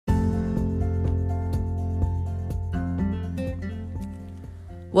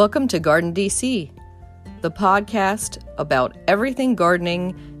Welcome to Garden DC, the podcast about everything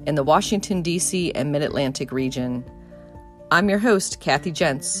gardening in the Washington, D.C. and Mid-Atlantic region. I'm your host, Kathy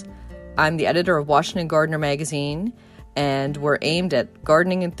Jentz. I'm the editor of Washington Gardener magazine, and we're aimed at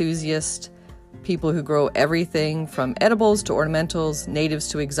gardening enthusiasts, people who grow everything from edibles to ornamentals, natives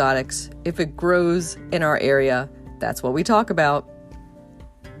to exotics. If it grows in our area, that's what we talk about.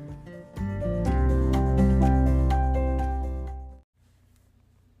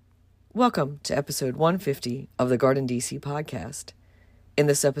 Welcome to episode 150 of the Garden DC podcast. In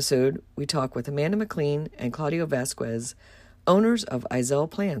this episode, we talk with Amanda McLean and Claudio Vasquez, owners of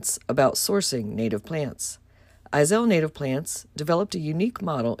Isel Plants, about sourcing native plants. Isel Native Plants developed a unique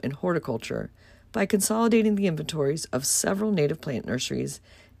model in horticulture by consolidating the inventories of several native plant nurseries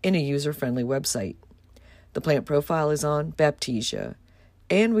in a user-friendly website. The plant profile is on Baptisia,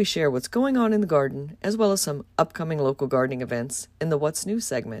 and we share what's going on in the garden, as well as some upcoming local gardening events in the What's New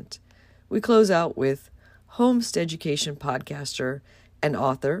segment. We close out with homesteaducation podcaster and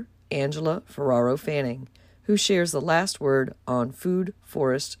author Angela Ferraro Fanning, who shares the last word on food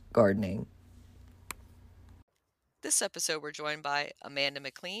forest gardening. This episode, we're joined by Amanda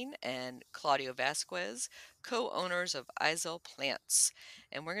McLean and Claudio Vasquez, co-owners of Isel Plants.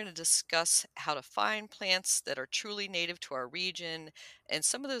 And we're going to discuss how to find plants that are truly native to our region and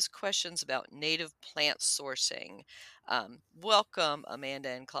some of those questions about native plant sourcing. Welcome, Amanda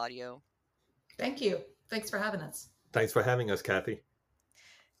and Claudio. Thank you. Thanks for having us. Thanks for having us, Kathy.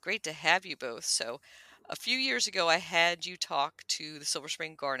 Great to have you both. So a few years ago, I had you talk to the Silver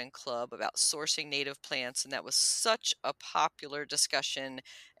Spring Garden Club about sourcing native plants, and that was such a popular discussion.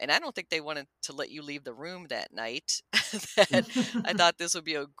 And I don't think they wanted to let you leave the room that night. That I thought this would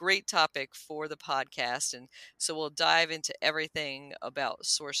be a great topic for the podcast. And so we'll dive into everything about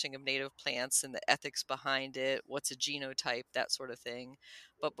sourcing of native plants and the ethics behind it, what's a genotype, that sort of thing.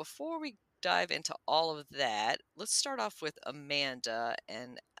 But before we dive into all of that, let's start off with Amanda,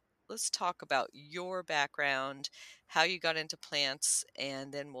 and let's talk about your background, how you got into plants,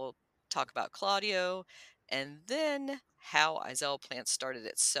 and then we'll talk about Claudio, and then how Isel Plants started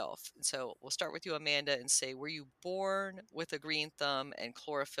itself. And so we'll start with you, Amanda, and say, were you born with a green thumb and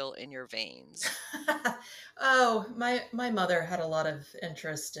chlorophyll in your veins? Oh, my mother had a lot of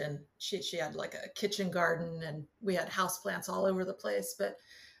interest in, she had like a kitchen garden, and we had houseplants all over the place, but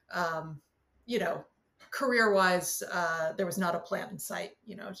career-wise, there was not a plant in sight.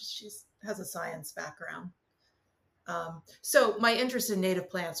 She has a science background. So my interest in native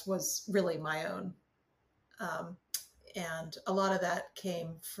plants was really my own. And a lot of that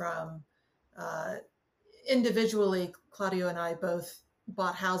came from individually. Claudio and I both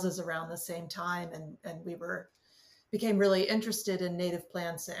bought houses around the same time, and we became really interested in native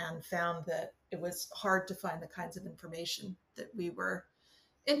plants and found that it was hard to find the kinds of information that we were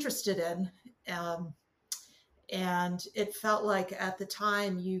interested in. And it felt like at the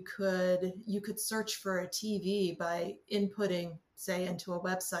time you could search for a TV by inputting, say, into a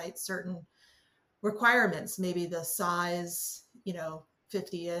website certain requirements, maybe the size,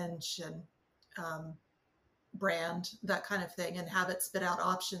 50-inch and brand, that kind of thing, and have it spit out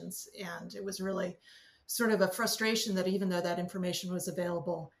options. And it was really sort of a frustration that even though that information was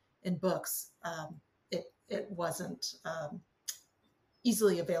available in books, it wasn't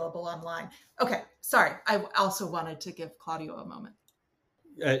easily available online. Okay, sorry. I also wanted to give Claudio a moment.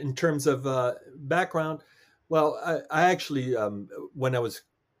 In terms of background, well, I actually, when I was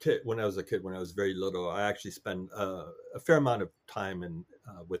a kid, when I was very little, I actually spent a fair amount of time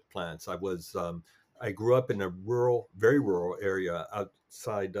with plants. I grew up in a very rural area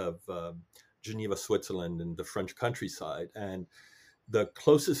outside of Geneva, Switzerland, in the French countryside, and the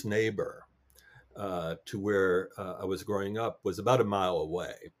closest neighbor to where I was growing up was about a mile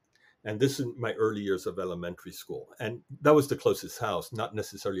away. And this is my early years of elementary school. And that was the closest house, not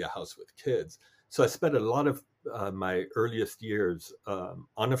necessarily a house with kids. So I spent a lot of my earliest years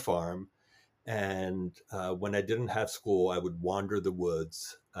on a farm. And when I didn't have school, I would wander the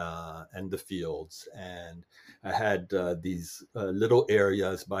woods and the fields. And I had these little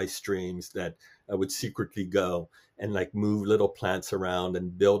areas by streams that I would secretly go and like move little plants around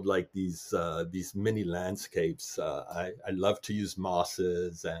and build like these mini landscapes. I love to use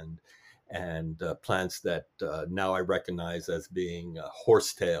mosses and plants that now I recognize as being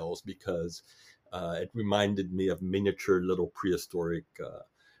horsetails, because it reminded me of miniature little prehistoric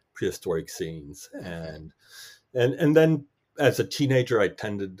scenes. And then as a teenager, I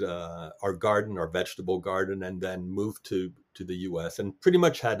tended our vegetable garden, and then moved to the U.S. and pretty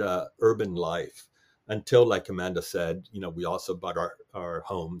much had a urban life until, like Amanda said, we also bought our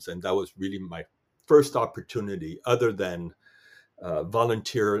homes, and that was really my first opportunity, other than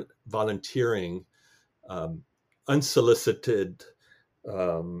volunteering um, unsolicited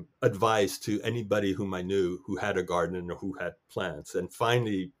advice to anybody whom I knew who had a garden or who had plants, and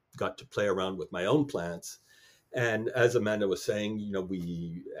finally got to play around with my own plants. And as Amanda was saying,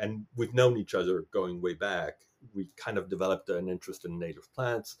 we've known each other going way back. We kind of developed an interest in native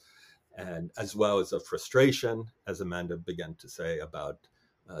plants, and as well as a frustration, as Amanda began to say, about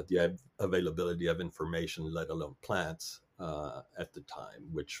the availability of information, let alone plants, at the time,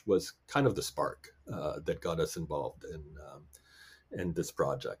 which was kind of the spark that got us involved in this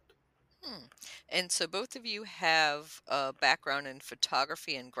project. Hmm. And so both of you have a background in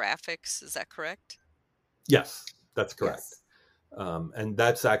photography and graphics, is that correct? Yes, that's correct. Yes. And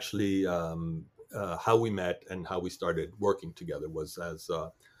that's actually how we met and how we started working together, was as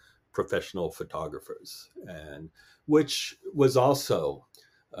professional photographers, and which was also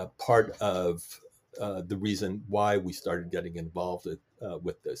part of the reason why we started getting involved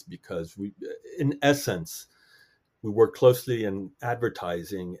with this, because we, in essence, we work closely in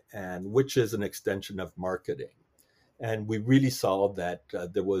advertising, and which is an extension of marketing. And we really saw that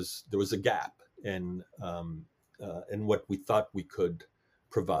there was a gap in what we thought we could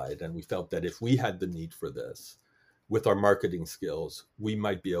provide, and we felt that if we had the need for this, with our marketing skills, we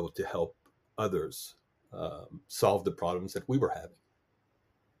might be able to help others solve the problems that we were having.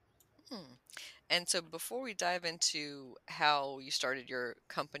 Hmm. And so before we dive into how you started your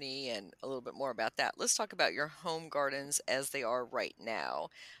company and a little bit more about that, let's talk about your home gardens as they are right now.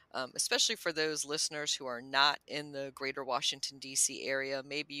 Especially for those listeners who are not in the greater Washington, D.C. area,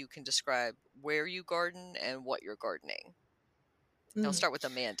 maybe you can describe where you garden and what you're gardening. I'll Mm. start with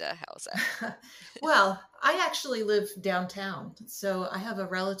Amanda. How's that? Well, I actually live downtown, so I have a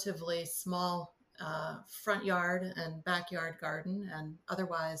relatively small front yard and backyard garden, and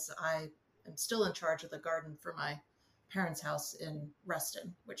otherwise, I am still in charge of the garden for my parents' house in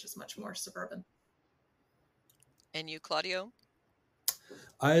Reston, which is much more suburban. And you, Claudio?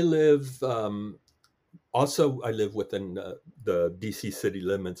 I live also. I live within the DC city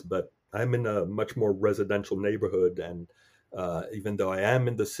limits, but I'm in a much more residential neighborhood, and even though I am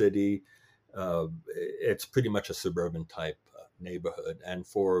in the city, it's pretty much a suburban type neighborhood. And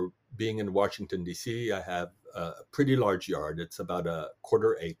for being in Washington D.C., I have a pretty large yard. It's about a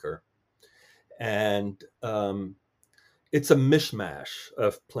quarter acre, and it's a mishmash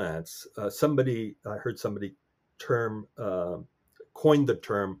of plants. I heard somebody term coined the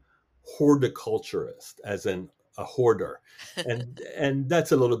term horticulturist, as in a hoarder, and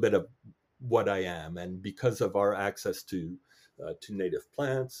that's a little bit of what I am. And because of our access to native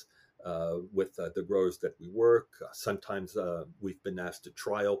plants, with the growers that we work, sometimes we've been asked to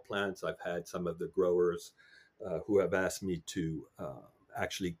trial plants. I've had some of the growers who have asked me to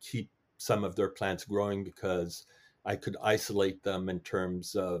actually keep some of their plants growing, because I could isolate them in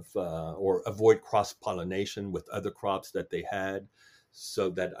terms of or avoid cross pollination with other crops that they had, so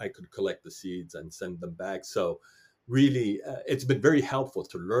that I could collect the seeds and send them back. So really, it's been very helpful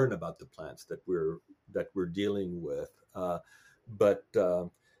to learn about the plants that we're dealing with. But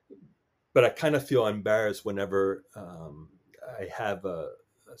but I kind of feel embarrassed whenever I have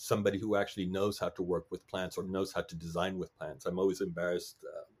somebody who actually knows how to work with plants or knows how to design with plants. I'm always embarrassed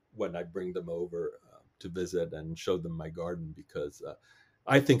when I bring them over to visit and show them my garden, because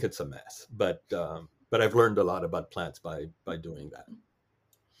I think it's a mess. But I've learned a lot about plants by doing that.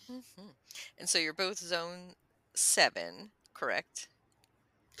 Hmm. And so you're both zone 7, correct?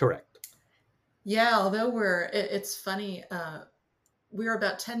 Correct. Yeah, although it's funny, we're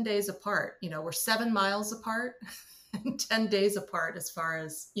about 10 days apart. We're 7 miles apart and 10 days apart as far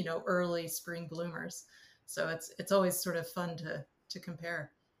as, early spring bloomers. So it's always sort of fun to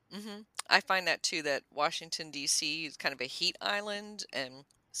compare. I find that too, that Washington, D.C. is kind of a heat island, and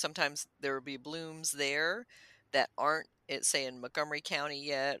sometimes there will be blooms there that aren't, say, in Montgomery County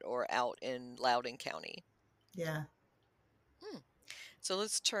yet or out in Loudoun County. Yeah. Hmm. So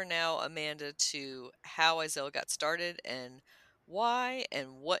let's turn now, Amanda, to how Izell got started and why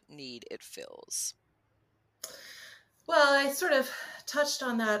and what need it fills. Well, I sort of touched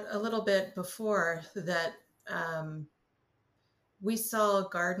on that a little bit before, that we saw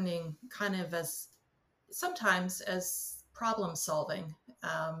gardening kind of as sometimes as problem solving.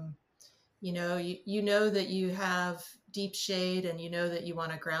 You know that you have deep shade, and you know that you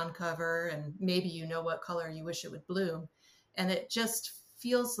want a ground cover, and maybe you know what color you wish it would bloom. And it just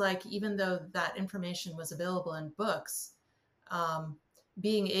feels like, even though that information was available in books, um,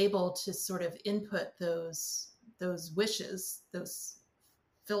 being able to sort of input those wishes, those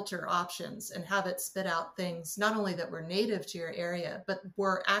filter options, and have it spit out things not only that were native to your area, but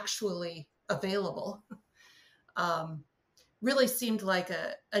were actually available. um, really seemed like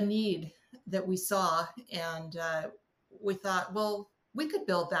a need that we saw. And we thought, well, we could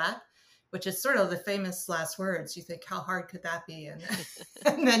build that, which is sort of the famous last words. You think, how hard could that be? And,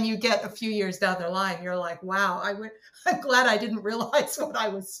 and then you get a few years down the line, you're like, wow, I'm glad I didn't realize what I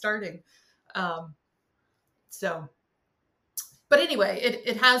was starting. Um, so, but anyway,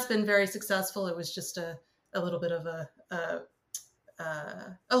 it has been very successful. It was just a little bit of a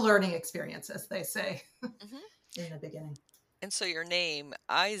learning experience, as they say, Hmm. in the beginning. And so your name,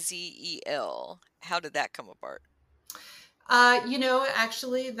 IZEL, how did that come apart?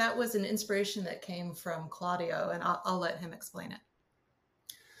 Actually, that was an inspiration that came from Claudio, and I'll let him explain it.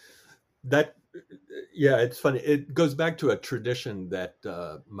 That, yeah, it's funny. It goes back to a tradition that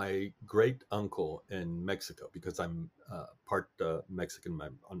my great uncle in Mexico, because I'm part Mexican,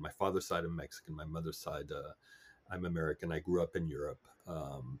 on my father's side I'm Mexican, my mother's side I'm American. I grew up in Europe.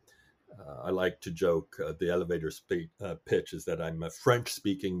 I like to joke, the elevator pitch is that I'm a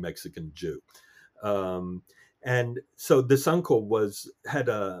French-speaking Mexican Jew. Um, and so this uncle had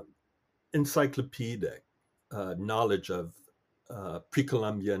a encyclopedic knowledge of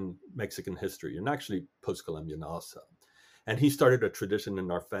pre-Columbian Mexican history, and actually post-Columbian also. And he started a tradition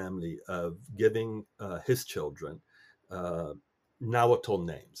in our family of giving his children Nahuatl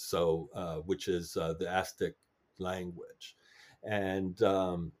names, which is the Aztec language, and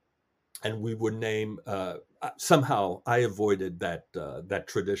we would name. Somehow, I avoided that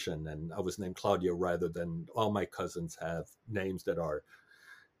tradition, and I was named Claudio rather than all my cousins have names that are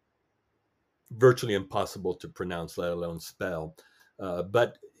virtually impossible to pronounce, let alone spell.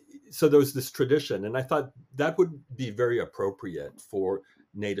 But so there was this tradition, and I thought that would be very appropriate for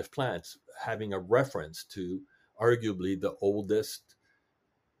native plants, having a reference to arguably the oldest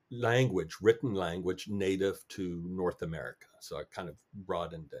written language native to North America. So I kind of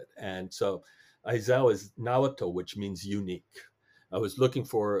broadened it. And so Aizel is Nahuatl, which means unique. I was looking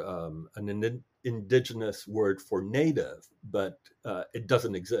for an indigenous word for native, but it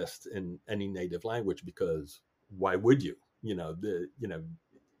doesn't exist in any native language, because why would you? You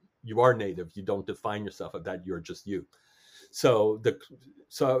are native. You don't define yourself as that. You're just you. So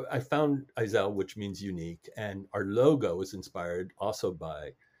I found Aizel, which means unique, and our logo is inspired also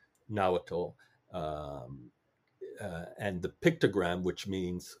by Nahuatl, and the pictogram, which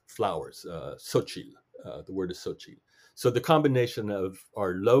means flowers, Xochitl. The word is Xochitl. So the combination of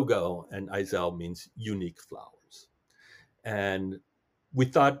our logo and Aizel means unique flowers. And we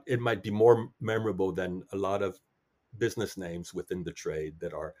thought it might be more memorable than a lot of business names within the trade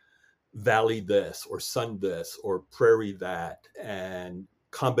that are valley this or sun this or prairie that, and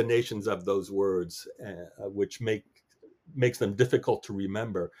combinations of those words, which makes them difficult to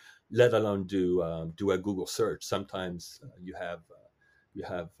remember, let alone do a Google search. Sometimes you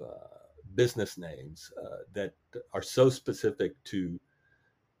have business names that are so specific to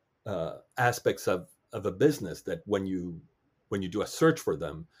aspects of a business that when you do a search for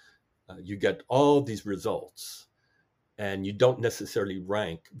them, you get all these results, and you don't necessarily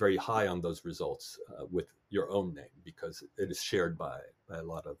rank very high on those results with your own name, because it is shared by a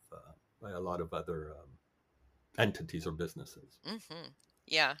lot of other entities or businesses. Hmm.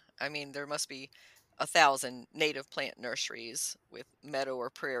 Yeah, I mean, there must be 1,000 native plant nurseries with meadow or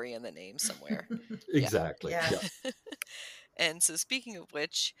prairie in the name somewhere. Yeah. Exactly. Yeah. Yeah. And so, speaking of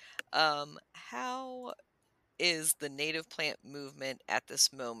which, how is the native plant movement at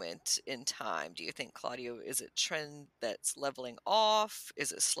this moment in time? Do you think, Claudio, is it trend that's leveling off?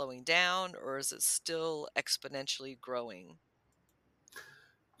 Is it slowing down, or is it still exponentially growing?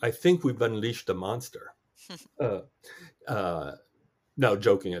 I think we've unleashed a monster. Uh, uh, no,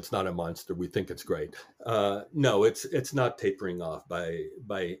 joking. It's not a monster. We think it's great. No, it's not tapering off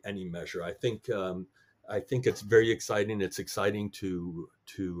by any measure. I think it's very exciting. It's exciting to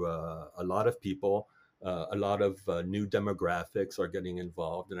a lot of people. A lot of new demographics are getting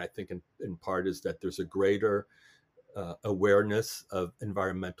involved, and I think in part is that there's a greater awareness of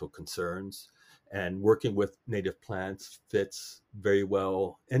environmental concerns, and working with native plants fits very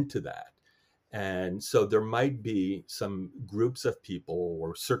well into that. And so there might be some groups of people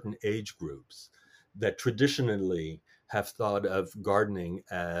or certain age groups that traditionally have thought of gardening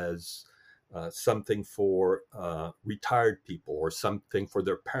as something for retired people, or something for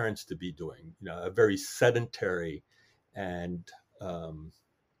their parents to be doing, a very sedentary and um,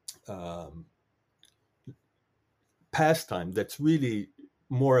 um, pastime that's really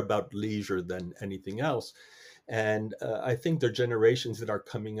more about leisure than anything else. And I think there are generations that are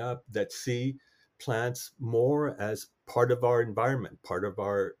coming up that see plants more as part of our environment, part of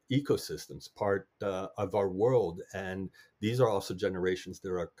our ecosystems, part of our world. And these are also generations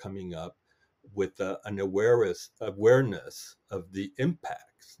that are coming up with an awareness of the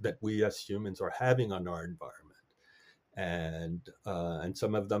impacts that we as humans are having on our environment, and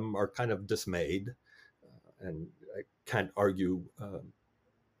some of them are kind of dismayed, and I can't argue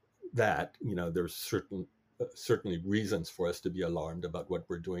that there's certainly reasons for us to be alarmed about what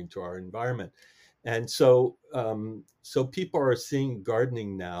we're doing to our environment. And so people are seeing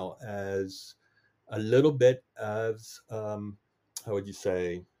gardening now as a little bit as how would you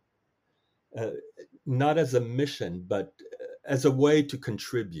say, uh, not as a mission, but as a way to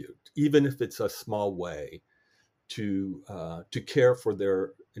contribute, even if it's a small way, to care for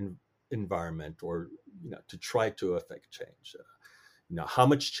their environment, or to try to affect change. How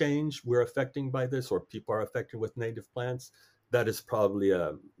much change we're affecting by this, or people are affected with native plants, that is probably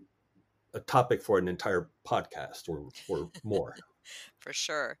a topic for an entire podcast or more. For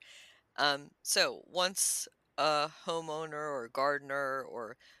sure. So once a homeowner or gardener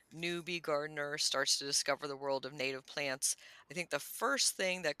or newbie gardener starts to discover the world of native plants, I think the first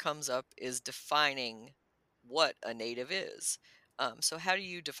thing that comes up is defining what a native is. So how do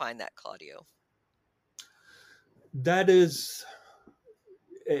you define that, Claudio? That is,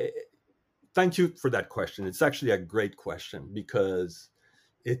 uh, thank you for that question. It's actually a great question because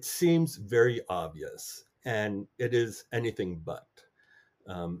it seems very obvious, and it is anything but.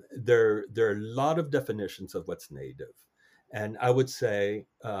 There are a lot of definitions of what's native, and I would say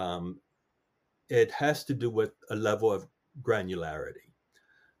it has to do with a level of granularity.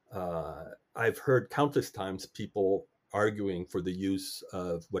 I've heard countless times people arguing for the use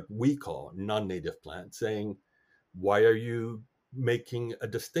of what we call non-native plants, saying, "Why are you making a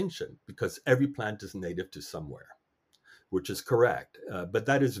distinction? Because every plant is native to somewhere," which is correct. But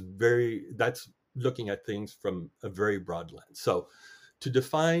that's looking at things from a very broad lens. So to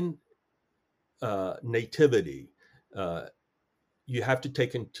define nativity, uh, you have to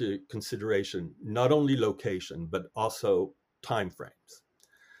take into consideration not only location, but also time frames.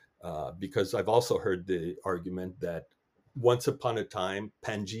 Because I've also heard the argument that once upon a time,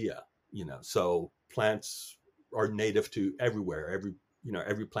 Pangea, so plants are native to everywhere.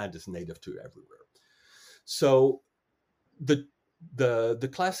 Every plant is native to everywhere. So the the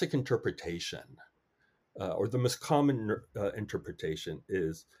classic interpretation, or the most common interpretation,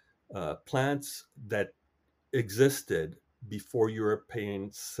 is plants that existed before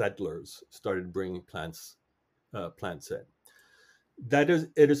European settlers started bringing plants in.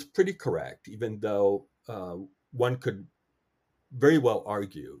 It is pretty correct, even though one could very well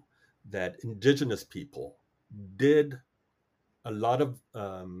argue that indigenous people did a lot of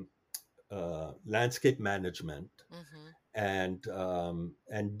landscape management, Hmm.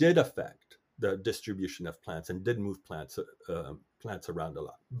 and did affect the distribution of plants, and did move plants around a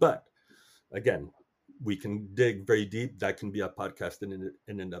lot. But again, we can dig very deep. That can be a podcast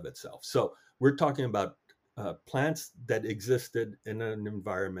in and of itself. So we're talking about plants that existed in an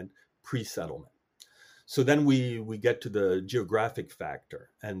environment pre-settlement. So then we get to the geographic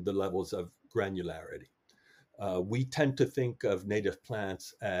factor and the levels of granularity. We tend to think of native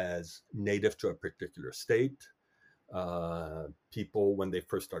plants as native to a particular state. People, when they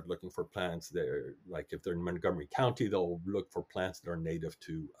first start looking for plants, they're like, if they're in Montgomery County, they'll look for plants that are native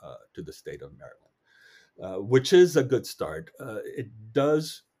to the state of Maryland, which is a good start.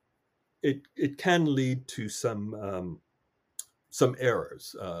 It can lead to some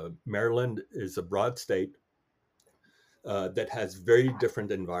errors. Maryland is a broad state that has very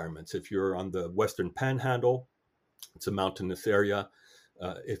different environments. If you're on the Western Panhandle, it's a mountainous area.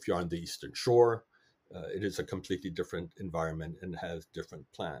 If you're on the Eastern Shore, it is a completely different environment and has different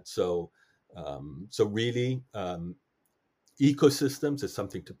plants. So really, ecosystems is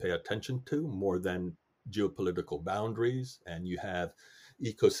something to pay attention to more than geopolitical boundaries. And you have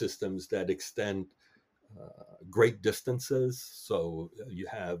ecosystems that extend great distances. So you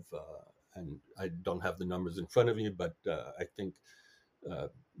have, and I don't have the numbers in front of me, but I think uh,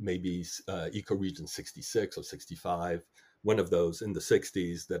 maybe ecoregion 66 or 65, one of those in the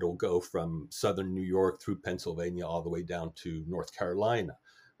 60s, that'll go from southern New York through Pennsylvania all the way down to North Carolina,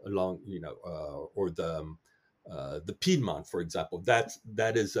 along, or the Piedmont, for example.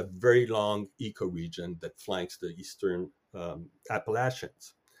 That is a very long ecoregion that flanks the eastern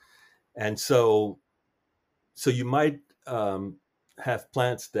Appalachians. And so you might have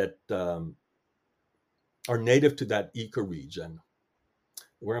plants that are native to that ecoregion.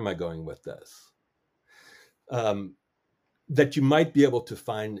 Where am I going with this? Um, that you might be able to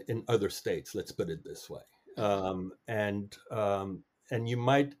find in other states. Let's put it this way. Hmm. And you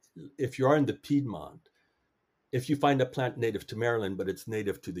might, if you are in the Piedmont, if you find a plant native to Maryland, but it's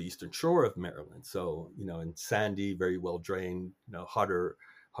native to the eastern shore of Maryland, so in sandy, very well drained, hotter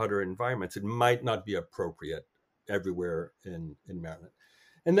hotter environments, it might not be appropriate everywhere in Maryland.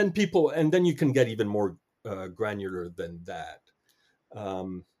 And then you can get even more granular than that.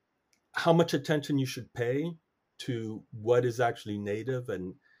 Um, how much attention you should pay to what is actually native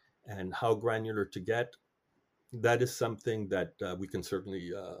and how granular to get, that is something that we can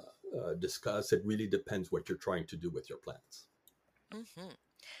certainly discuss. It really depends what you're trying to do with your plants. Hmm.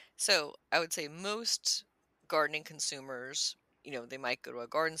 So I would say most gardening consumers, they might go to a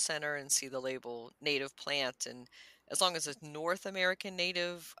garden center and see the label native plant, and as long as it's North American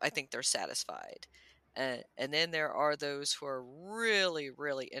native, I think they're satisfied. And then there are those who are really,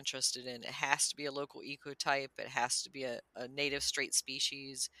 really interested in it has to be a local ecotype, it has to be a native straight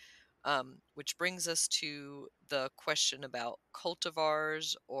species, which brings us to the question about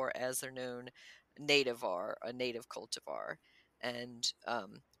cultivars, or as they're known, nativar, a native cultivar, and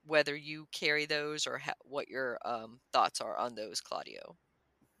whether you carry those or what your thoughts are on those, Claudio.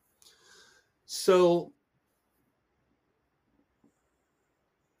 So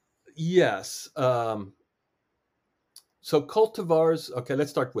yes, so cultivars. Okay,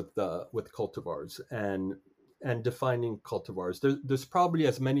 let's start with cultivars and defining cultivars. There's probably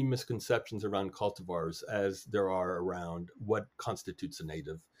as many misconceptions around cultivars as there are around what constitutes a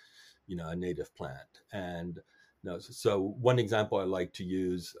native plant. And so one example I like to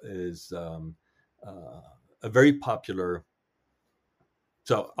use is uh, a very popular.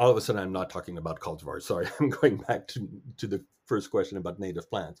 So all of a sudden, I'm not talking about cultivars. Sorry, I'm going back to the first question about native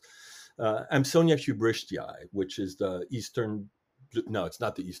plants. Amsonia hubristii, which is the eastern. No, it's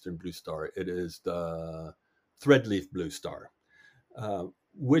not the eastern blue star. It is the threadleaf blue star,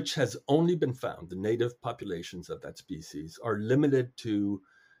 which has only been found. The native populations of that species are limited to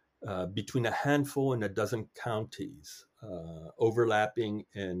between a handful and a dozen counties, overlapping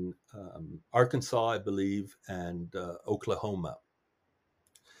in Arkansas, I believe, and Oklahoma.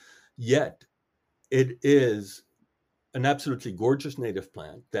 Yet, it is an absolutely gorgeous native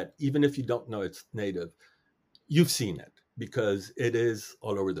plant that even if you don't know it's native, you've seen it because it is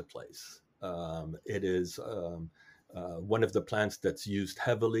all over the place. It is one of the plants that's used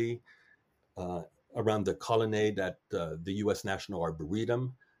heavily uh, around the colonnade at the U.S. National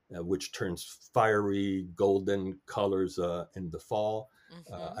Arboretum, which turns fiery golden colors in the fall.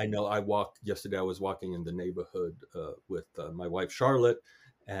 Hmm. I know yesterday I was walking in the neighborhood with my wife, Charlotte,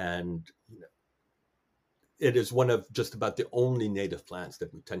 and it is one of just about the only native plants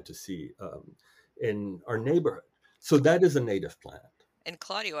that we tend to see in our neighborhood. So that is a native plant. And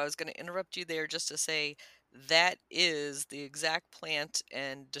Claudio, I was going to interrupt you there just to say that is the exact plant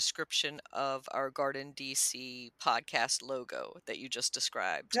and description of our Garden DC podcast logo that you just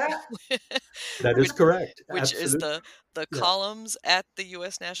described. Yeah. That is which correct. which is Absolutely. the Yeah. columns at the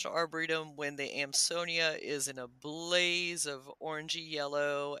U.S. National Arboretum when the Amsonia is in a blaze of orangey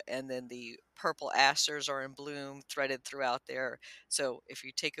yellow, and then the purple asters are in bloom, threaded throughout there. So if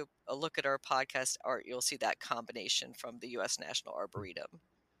you take a look at our podcast art, you'll see that combination from the U.S. National Arboretum.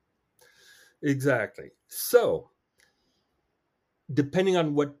 Exactly. So depending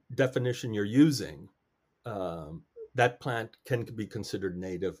on what definition you're using, um, that plant can be considered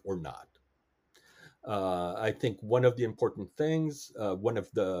native or not. I think one of the important things, one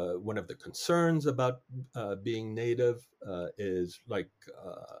of the concerns about being native is like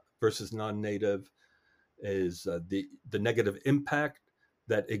versus non-native is the negative impact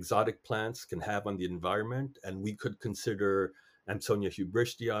that exotic plants can have on the environment, and we could consider Amsonia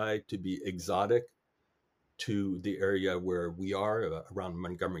hubristii to be exotic to the area where we are around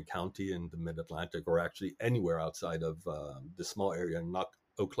Montgomery County in the Mid-Atlantic, or actually anywhere outside of the small area in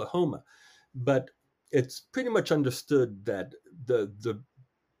Oklahoma. But it's pretty much understood that the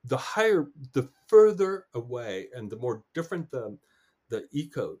higher, the further away, and the more different the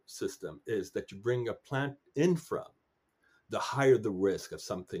ecosystem is that you bring a plant in from, the higher the risk of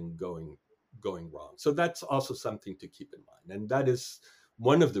something going wrong. So that's also something to keep in mind, and that is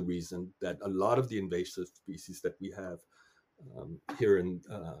one of the reasons that a lot of the invasive species that we have here in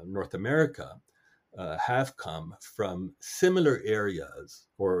North America have come from similar areas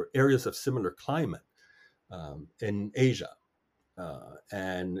or areas of similar climate in Asia.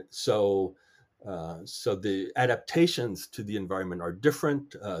 And so the adaptations to the environment are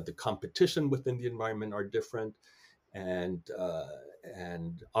different. The competition within the environment are different, and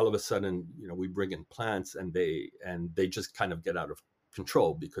all of a sudden, we bring in plants, and they just kind of get out of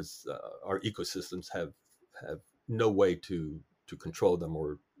control because our ecosystems have no way to control them,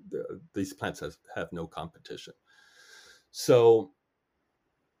 or these plants have no competition. So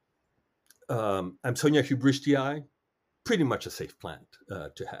Amsonia hubristii, pretty much a safe plant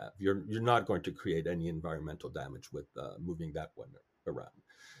to have. You're not going to create any environmental damage with moving that one around.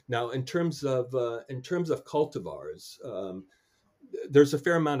 Now, in terms of cultivars, there's a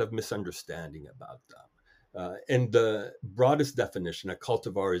fair amount of misunderstanding about them. In the broadest definition, a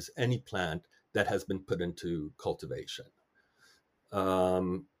cultivar is any plant that has been put into cultivation.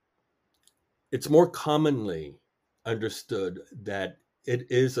 Um, it's more commonly understood that it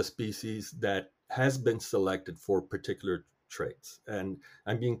is a species that has been selected for particular traits. And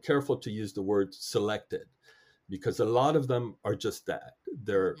I'm being careful to use the word selected because a lot of them are just that.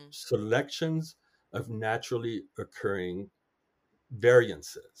 They're Hmm. selections of naturally occurring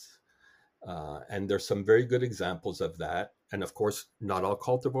variances. And there's some very good examples of that. And of course, not all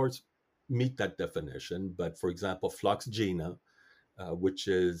cultivars meet that definition. But for example, Phlox which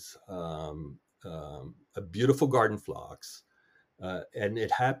is a beautiful garden phlox, and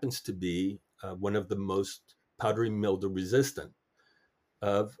it happens to be one of the most powdery mildew resistant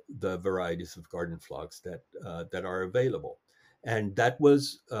of the varieties of garden phlox that are available. And that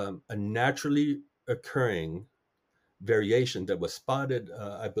was a naturally occurring variation that was spotted,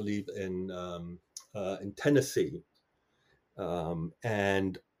 I believe, in Tennessee,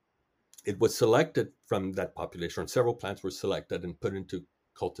 and it was selected from that population. Several plants were selected and put into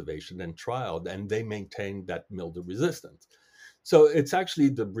cultivation and trialed, and they maintained that mildew resistance. So it's actually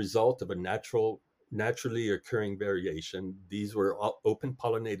the result of a naturally occurring variation. These were open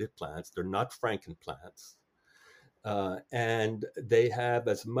pollinated plants. They're not Franken plants. And they have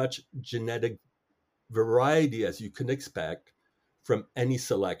as much genetic variety as you can expect from any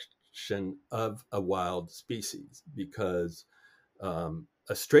selection of a wild species, because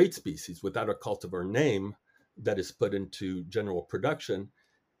a straight species without a cultivar name that is put into general production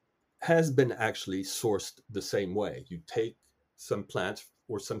has been actually sourced the same way. You take some plants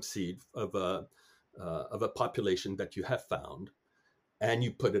or some seed of a population that you have found, and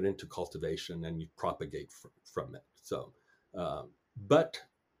you put it into cultivation and you propagate from it. So, but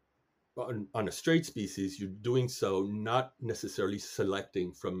on a straight species, you're doing so not necessarily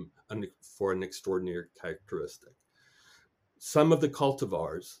selecting for an extraordinary characteristic. Some of the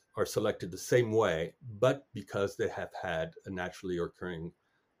cultivars are selected the same way, but because they have had a naturally occurring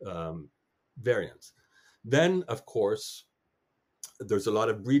um, variance. Then, of course, there's a lot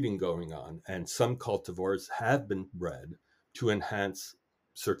of breeding going on, and some cultivars have been bred to enhance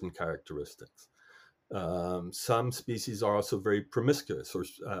certain characteristics. Some species are also very promiscuous, or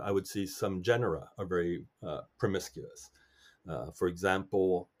I would say some genera are very promiscuous. For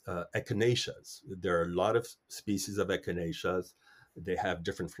example, echinaceas. There are a lot of species of echinaceas. They have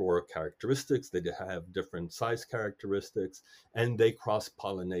different floral characteristics, they have different size characteristics, and they cross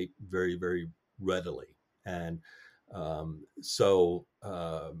pollinate very, very readily. And out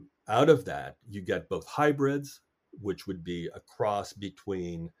of that, you get both hybrids, which would be a cross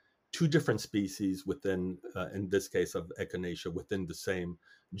between two different species within, in this case of Echinacea, within the same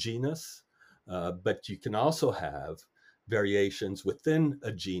genus. But you can also have variations within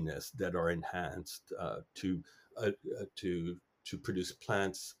a genus that are enhanced uh, to produce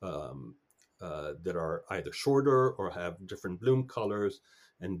plants that are either shorter or have different bloom colors,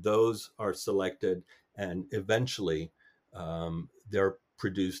 and those are selected, and eventually they're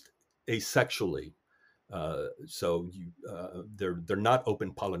produced asexually. They're not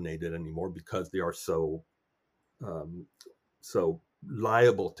open pollinated anymore because they are um, so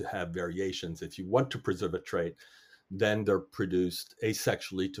liable to have variations. If you want to preserve a trait, then they're produced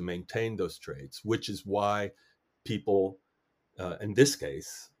asexually to maintain those traits, which is why people, in this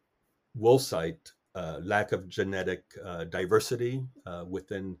case, will cite lack of genetic diversity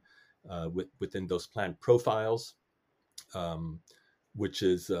within those plant profiles, um, which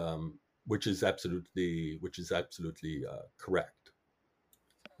is um, which is absolutely correct.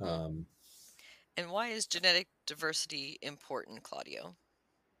 Hmm. Um, And why is genetic diversity important, Claudio?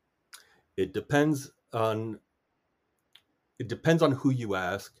 it depends on who you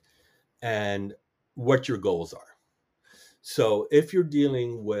ask and what your goals are. So if you're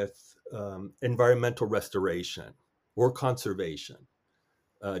dealing with environmental restoration or conservation,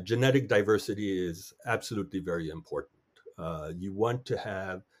 genetic diversity is absolutely very important. You want to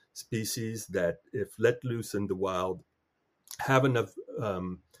have species that, if let loose in the wild, have enough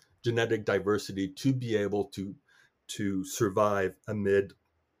genetic diversity to be able to survive amid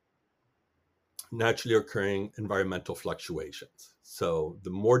naturally occurring environmental fluctuations. So the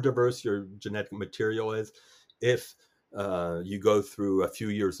more diverse your genetic material is, if you go through a few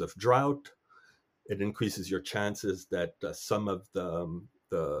years of drought, it increases your chances that some of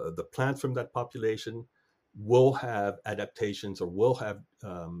the plants from that population will have adaptations or will have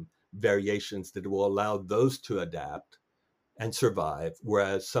variations that will allow those to adapt and survive,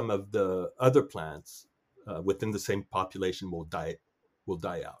 whereas some of the other plants within the same population will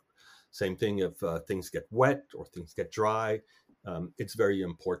die out. Same thing if things get wet or things get dry. It's very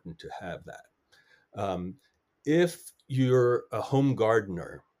important to have that. Um, if you're a home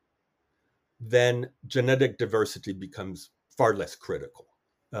gardener, then genetic diversity becomes far less critical,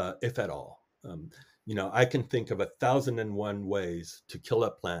 if at all. I can think of 1,001 ways to kill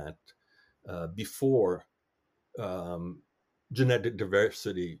a plant before genetic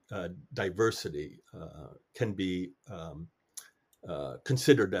diversity can be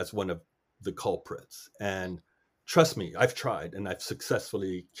considered as one of the culprits. And trust me, I've tried and I've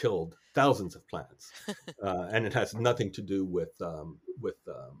successfully killed thousands of plants, and it has nothing to do with the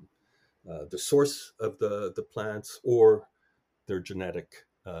source of the plants or their genetic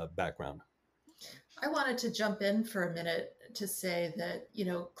background. I wanted to jump in for a minute to say that,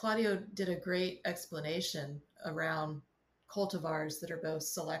 Claudio did a great explanation around cultivars that are both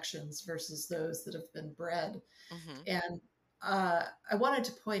selections versus those that have been bred. Hmm. And I wanted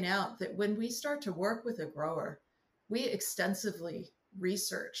to point out that when we start to work with a grower, we extensively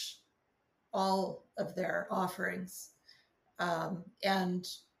research all of their offerings. And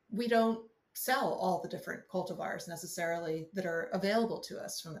we don't sell all the different cultivars necessarily that are available to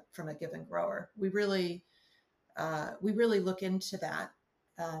us from a given grower. We really look into that,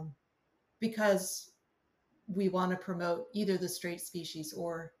 because we want to promote either the straight species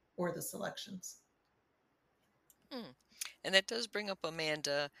or the selections. Hmm. And that does bring up,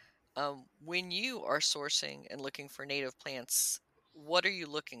 Amanda, when you are sourcing and looking for native plants, what are you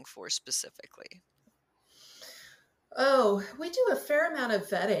looking for specifically? Oh, we do a fair amount of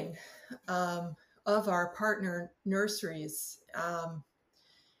vetting of our partner nurseries.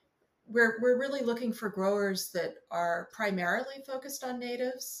 We're really looking for growers that are primarily focused on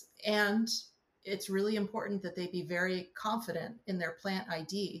natives, and it's really important that they be very confident in their plant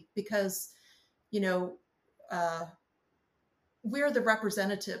ID, because you know uh, we're the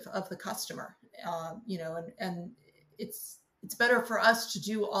representative of the customer, and it's better for us to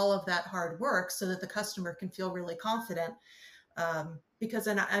do all of that hard work so that the customer can feel really confident. Because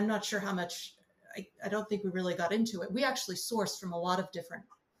and I'm not sure how much, I don't think we really got into it. We actually source from a lot of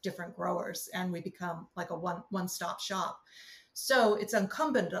different growers, and we become like a one-stop shop. So it's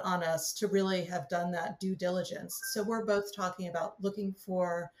incumbent on us to really have done that due diligence. So we're both talking about looking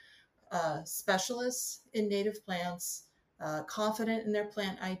for specialists in native plants, confident in their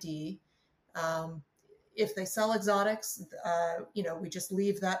plant ID. Um, if they sell exotics, we just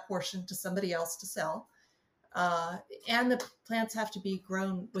leave that portion to somebody else to sell. Uh, and the plants have to be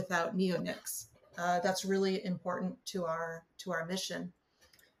grown without neonics. That's really important to our mission.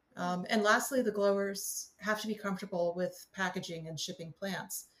 And lastly, the growers have to be comfortable with packaging and shipping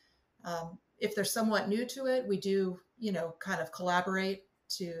plants. If they're somewhat new to it, we do, kind of collaborate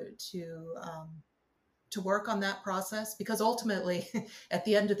to work on that process, because ultimately, at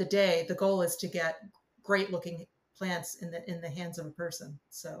the end of the day, the goal is to get great looking plants in the hands of a person.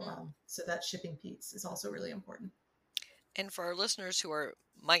 So Mm. so that shipping piece is also really important. And for our listeners who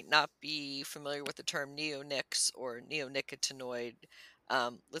might not be familiar with the term neonics or neonicotinoid,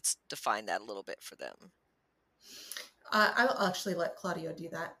 let's define that a little bit for them. I'll actually let Claudio do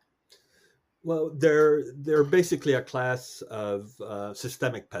that. Well, they're basically a class of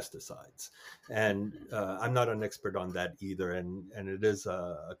systemic pesticides, and I'm not an expert on that either, and it is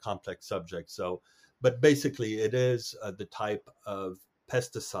a complex subject. So, but basically, it is the type of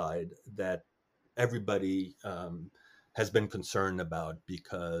pesticide that everybody has been concerned about,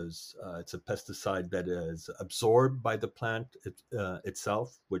 because it's a pesticide that is absorbed by the plant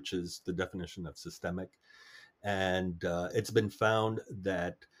itself, which is the definition of systemic, and it's been found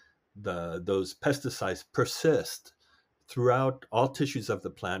that those pesticides persist throughout all tissues of the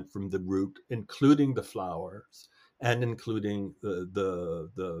plant, from the root, including the flowers and including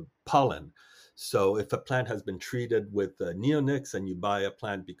the pollen. So if a plant has been treated with neonics and you buy a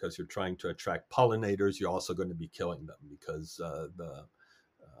plant because you're trying to attract pollinators, you're also going to be killing them, because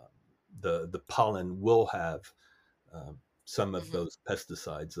the pollen will have some of Hmm. those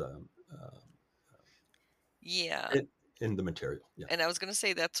pesticides Yeah. in the material. Yeah. And I was going to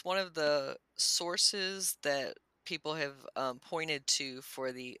say that's one of the sources that people have pointed to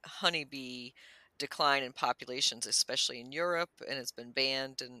for the honeybee decline in populations, especially in Europe, and it's been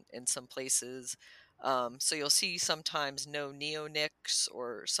banned in some places. So you'll see sometimes no neonics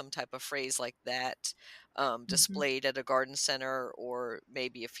or some type of phrase like that Mm-hmm. displayed at a garden center, or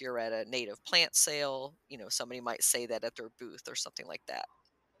maybe if you're at a native plant sale, somebody might say that at their booth or something like that.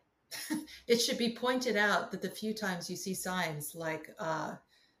 It should be pointed out that the few times you see signs like uh,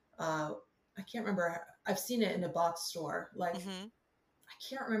 I can't remember. I've seen it in a box store. Like, Hmm. I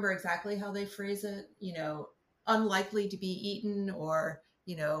can't remember exactly how they phrase it. unlikely to be eaten, or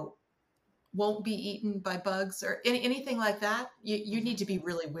won't be eaten by bugs, or anything like that, you need Hmm. to be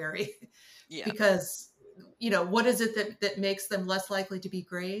really wary. Yeah. Because what is it that makes them less likely to be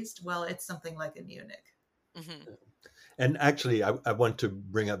grazed? Well, it's something like a neonic. Hmm. And actually, I want to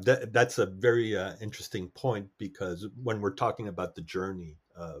bring up that that's a very interesting point, because when we're talking about the journey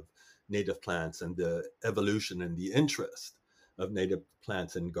of native plants and the evolution and the interest of native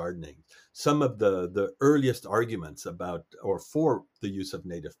plants in gardening, some of the earliest arguments about or for the use of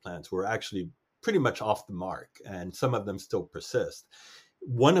native plants were actually pretty much off the mark, and some of them still persist.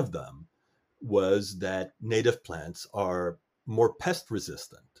 One of them was that native plants are more pest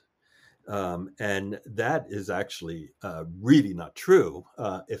resistant, and that is actually really not true.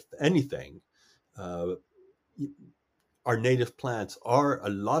 If anything, uh, our native plants are, a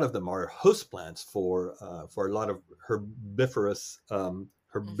lot of them are host plants for a lot of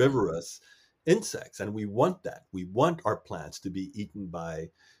Hmm. herbivorous insects, and we want that. We want our plants to be eaten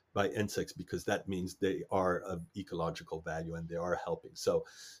by insects, because that means they are of ecological value and they are helping. So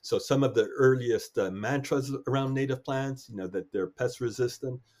some of the earliest mantras around native plants, that they're pest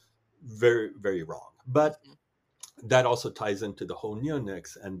resistant, very, very wrong. But Hmm. that also ties into the whole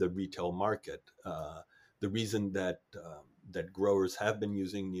neonics and the retail market. The reason that growers have been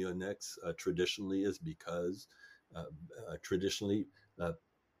using neonics traditionally is because uh, traditionally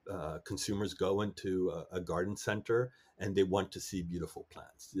uh, consumers go into a garden center and they want to see beautiful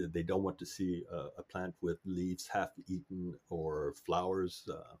plants. They don't want to see a plant with leaves half eaten or flowers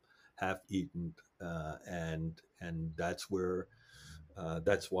half eaten, and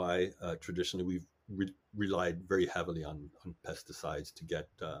that's why traditionally we've relied very heavily on pesticides to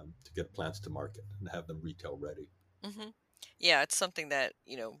get plants to market and have them retail ready. Hmm. Yeah, it's something that,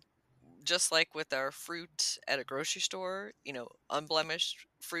 just like with our fruit at a grocery store, unblemished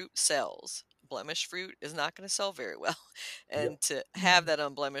fruit sells. Blemished fruit is not going to sell very well. Yep. And to have Mm, that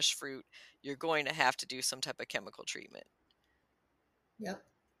unblemished fruit, you're going to have to do some type of chemical treatment. yep.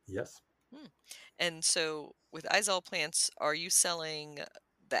 Yes. Hmm. And so with Izal plants, are you selling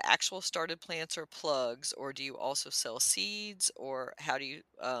the actual started plants or plugs, or do you also sell seeds, or how do you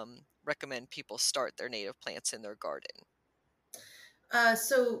recommend people start their native plants in their garden?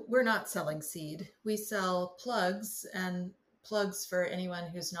 So we're not selling seed. We sell plugs, and plugs, for anyone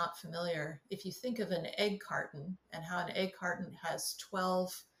who's not familiar, if you think of an egg carton and how an egg carton has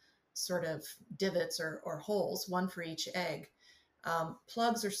 12 sort of divots or holes, one for each egg,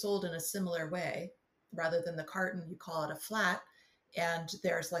 plugs are sold in a similar way. Rather than the carton, you call it a flat, and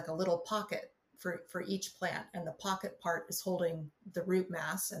there's like a little pocket for each plant, and the pocket part is holding the root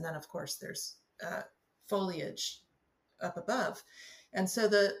mass, and then of course there's foliage up above. And so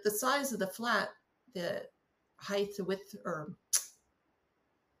the size of the flat, the height to width, or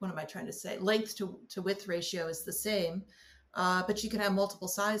what am I trying to say? Length to width ratio is the same, but you can have multiple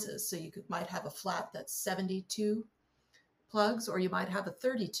sizes. So might have a flat that's 72 plugs, or you might have a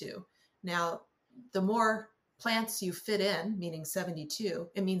 32. Now, the more plants you fit in, meaning 72,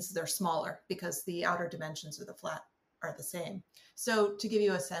 it means they're smaller because the outer dimensions of the flat are the same. So to give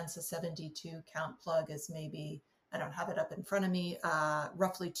you a sense, a 72 count plug is maybe, I don't have it up in front of me,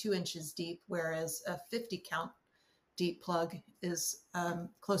 roughly 2 inches deep, whereas a 50 count deep plug is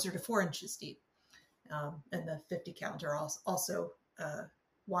closer to 4 inches deep. And the 50 count are also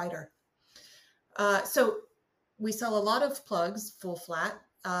wider. So we sell a lot of plugs, full flat,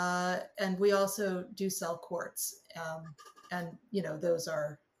 and we also do sell quartz, and those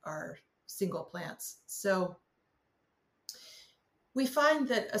are single plants. So we find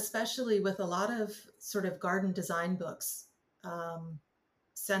that, especially with a lot of sort of garden design books um,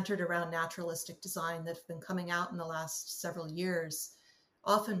 centered around naturalistic design that have been coming out in the last several years,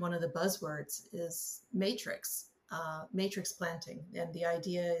 often one of the buzzwords is matrix planting. And the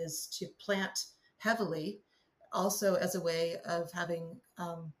idea is to plant heavily, also as a way of having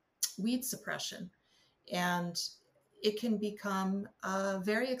weed suppression. And it can become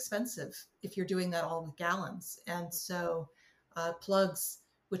very expensive if you're doing that all with gallons. And so plugs,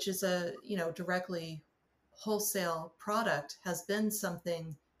 which is a directly wholesale product, has been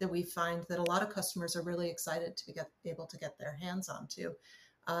something that we find that a lot of customers are really excited to get able to get their hands onto,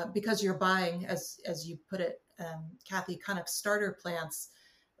 because you're buying, as you put it, Kathy, kind of starter plants.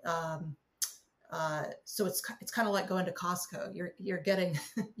 Um, so it's kind of like going to Costco. You're getting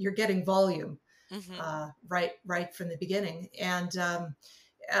you're getting volume Hmm. right from the beginning, and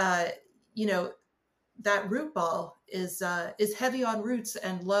uh, you know that root ball is heavy on roots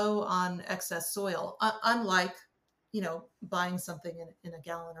and low on excess soil, unlike buying something in a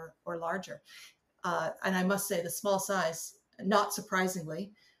gallon or larger. And I must say, the small size, not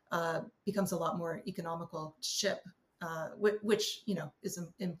surprisingly, becomes a lot more economical to ship, which is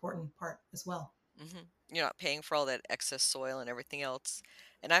an important part as well. You're not paying for all that excess soil and everything else.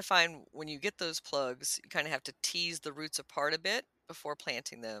 And I find when you get those plugs, you kind of have to tease the roots apart a bit before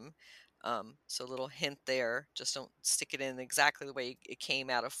planting them. So a little hint there, just don't stick it in exactly the way it came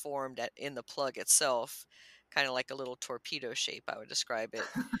out of form in the plug itself, kind of like a little torpedo shape, I would describe it.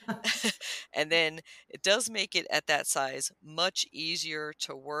 And then it does make it at that size much easier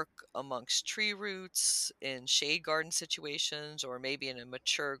to work amongst tree roots in shade garden situations or maybe in a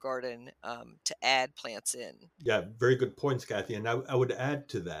mature garden to add plants in. Yeah, very good points, Kathy. And I would add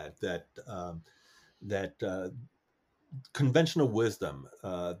to that conventional wisdom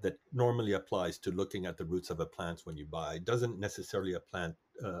that normally applies to looking at the roots of a plant when you buy doesn't necessarily apply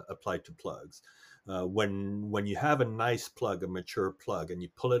to plugs. When you have a nice plug, a mature plug, and you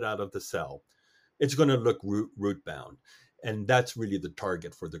pull it out of the cell, it's going to look root bound, and that's really the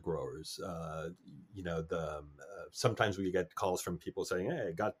target for the growers. Sometimes we get calls from people saying, "Hey,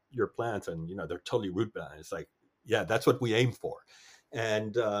 I got your plants, and they're totally root bound." It's like, yeah, that's what we aim for,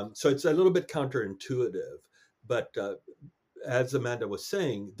 and so it's a little bit counterintuitive. But as Amanda was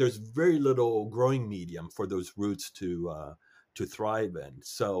saying, there's very little growing medium for those roots to thrive in.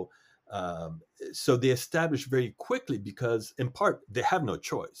 So they establish very quickly because, in part, they have no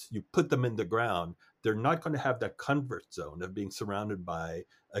choice. You put them in the ground, they're not going to have that comfort zone of being surrounded by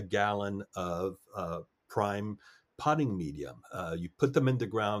a gallon of prime potting medium. You put them in the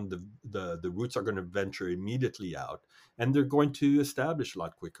ground, the roots are going to venture immediately out, and they're going to establish a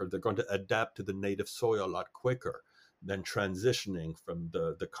lot quicker. They're going to adapt to the native soil a lot quicker than transitioning from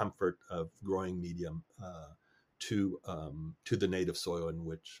the comfort of growing medium to the native soil in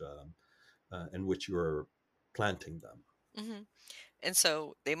which you're planting them. hmm And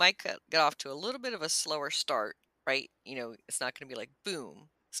so they might get off to a little bit of a slower start, right? It's not going to be like boom,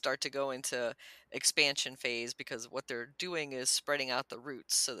 start to go into expansion phase because what they're doing is spreading out the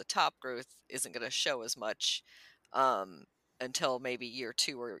roots. So the top growth isn't going to show as much um, until maybe year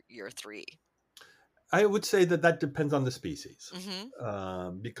 2 or year 3. I would say that depends on the species,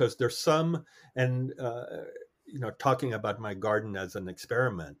 hmm because there's some, and talking about my garden as an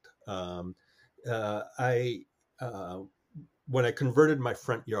experiment, I when I converted my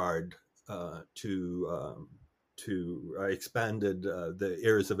front yard I expanded the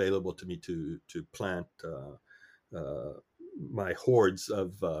areas available to me to plant my hordes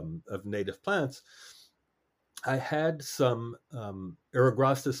of native plants. I had some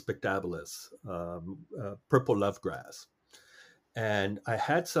Eragrostis spectabilis, purple lovegrass, and I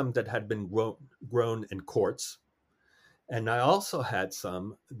had some that had been grown in quartz. And I also had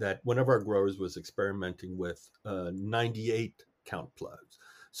some that one of our growers was experimenting with 98 count plugs.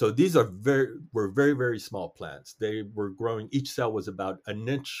 So these were very, very small plants. They were growing, each cell was about an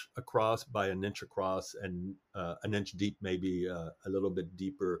inch across by an inch across and an inch deep, maybe a little bit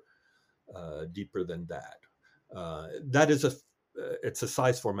deeper than that. That is it's a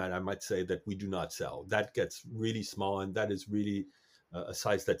size format, I might say, that we do not sell. That gets really small, and that is really a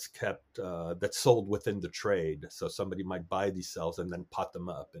size that's kept that's sold within the trade. So somebody might buy these cells and then pot them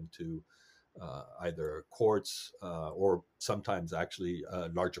up into either quartz or sometimes actually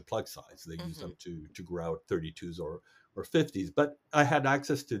larger plug size. They use them to grow out 32s or 50s. But I had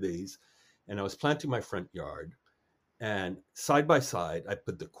access to these, and I was planting my front yard. And side by side, I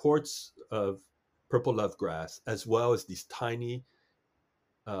put the quartz of purple lovegrass as well as these tiny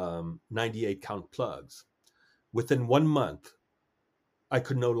 98 count plugs. Within 1 month, I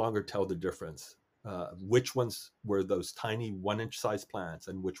could no longer tell the difference. Which ones were those tiny 1 inch size plants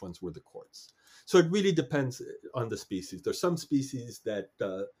and which ones were the quartz. So it really depends on the species. There's some species that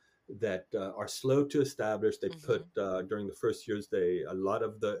are slow to establish. They put during the first years, a lot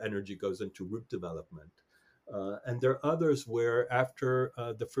of the energy goes into root development. And there are others where after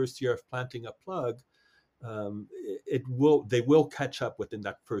the first year of planting a plug, they will catch up within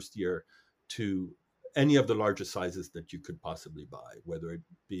that first year to any of the larger sizes that you could possibly buy, whether it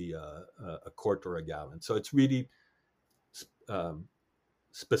be a quart or a gallon. So it's really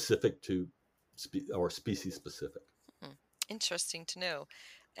specific to or species specific. Interesting to know.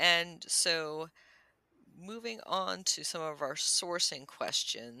 And so moving on to some of our sourcing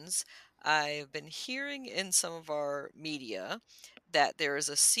questions, I've been hearing in some of our media that there is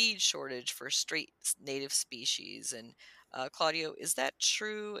a seed shortage for native species. And Claudio, is that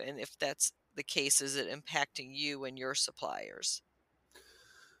true? And if that's the case, is it impacting you and your suppliers?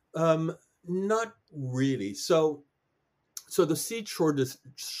 Not really. So the seed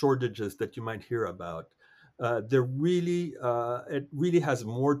shortages that you might hear about, it really has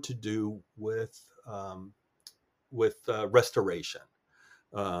more to do with restoration.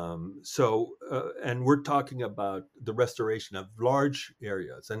 And we're talking about the restoration of large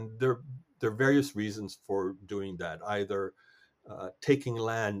areas, and there are various reasons for doing that. Either taking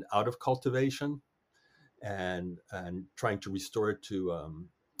land out of cultivation and trying to restore it to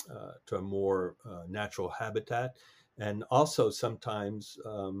a more natural habitat, and also sometimes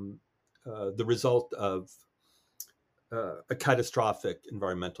the result of a catastrophic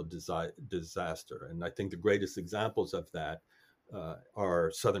environmental disaster. And I think the greatest examples of that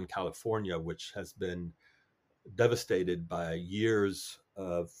are Southern California, which has been devastated by years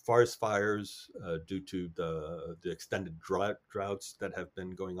of forest fires due to the extended droughts that have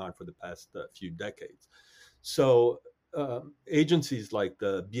been going on for the past few decades. So agencies like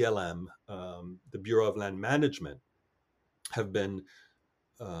the BLM, the Bureau of Land Management, have been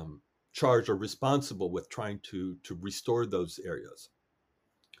um, charged or responsible with trying to restore those areas,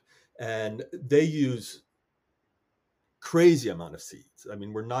 and they use crazy amount of seeds. I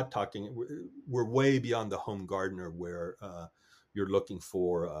mean, we're not talking. We're way beyond the home gardener where you're looking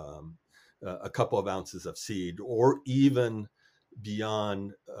for a couple of ounces of seed, or even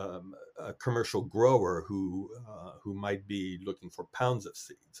beyond a commercial grower who might be looking for pounds of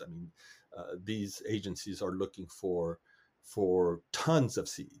seeds. I mean, these agencies are looking for tons of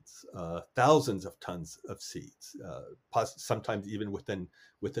seeds, thousands of tons of seeds, sometimes even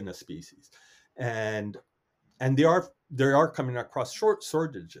within a species, and and they are coming across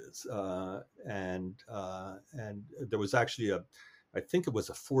shortages, and there was actually I think it was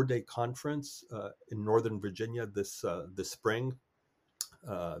a 4-day conference in Northern Virginia this spring,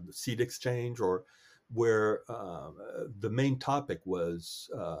 the Seed Exchange, or where the main topic was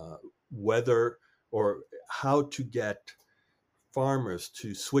whether or how to get farmers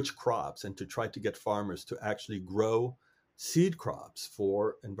to switch crops and to try to get farmers to actually grow seed crops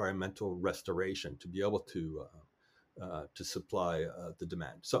for environmental restoration to be able to supply the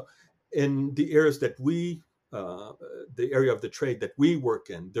demand. So, in the areas that the area of the trade that we work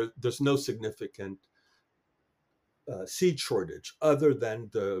in, there's no significant seed shortage other than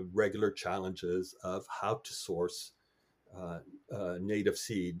the regular challenges of how to source native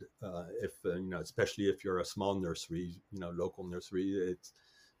seed. If especially if you're a small nursery, local nursery,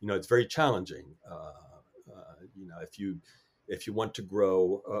 it's very challenging. If you want to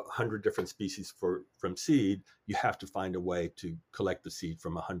grow 100 different species from seed, you have to find a way to collect the seed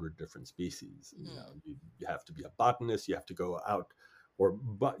from 100 different species. You have to be a botanist. You have to go out,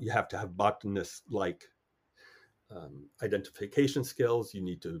 but you have to have botanist like identification skills. You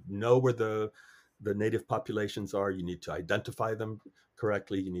need to know where the native populations are. You need to identify them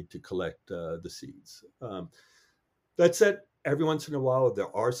correctly. You need to collect the seeds. That said, every once in a while,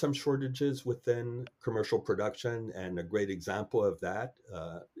 there are some shortages within commercial production. And a great example of that,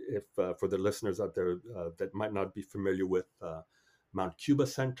 if for the listeners out there that might not be familiar with Mount Cuba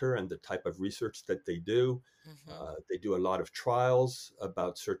Center and the type of research that Hmm. they do a lot of trials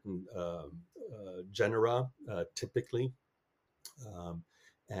about certain genera, typically. Um,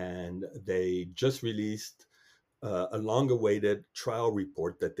 and they just released a long-awaited trial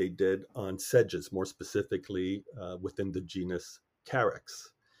report that they did on sedges, more specifically within the genus Carex.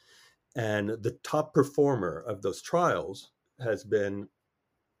 And the top performer of those trials has been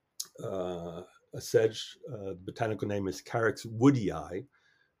a sedge. The botanical name is Carex woodii.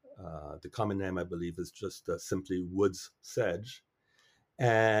 The common name, I believe, is just simply woods sedge.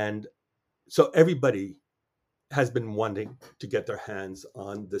 And so everybody has been wanting to get their hands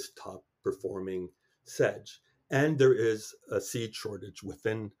on this top performing sedge. And there is a seed shortage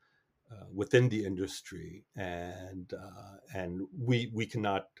within the industry, and we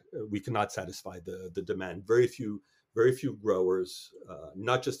cannot satisfy the demand. Very few growers,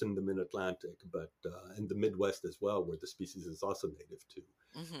 not just in the Mid Atlantic, but in the Midwest as well, where the species is also native to,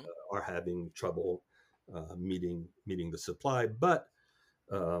 Hmm. are having trouble meeting the supply. But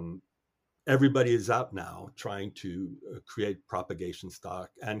um, everybody is out now trying to create propagation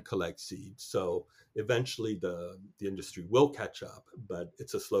stock and collect seeds. So eventually the industry will catch up, but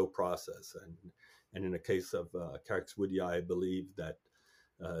it's a slow process. And in the case of Carex woodii, I believe that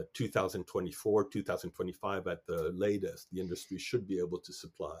 2024, 2025 at the latest, the industry should be able to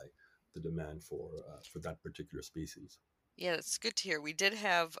supply the demand for that particular species. Yeah, it's good to hear. We did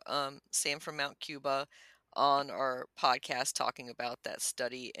have Sam from Mount Cuba on our podcast talking about that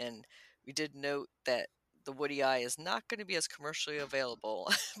study, and we did note that the Woody Eye is not going to be as commercially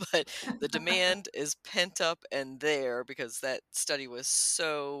available, but the demand is pent up and there because that study was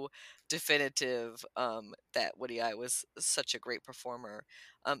so definitive that Woody Eye was such a great performer.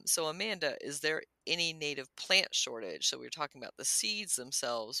 So, Amanda, is there any native plant shortage? So, we were talking about the seeds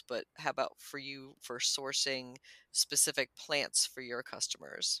themselves, but how about for you for sourcing specific plants for your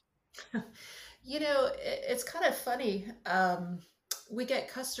customers? It's kind of funny. We get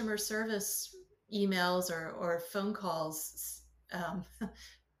customer service emails or phone calls,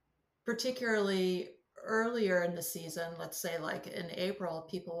 particularly earlier in the season. Let's say, like in April,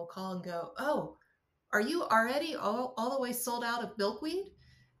 people will call and go, "Oh, are you already all the way sold out of milkweed?"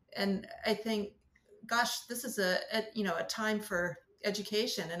 And I think, gosh, this is a time for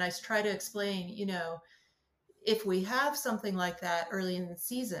education. And I try to explain, if we have something like that early in the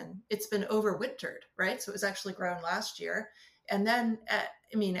season, it's been overwintered, right? So it was actually grown last year. And then,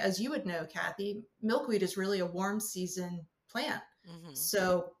 I mean, as you would know, Kathy, milkweed is really a warm season plant. Hmm.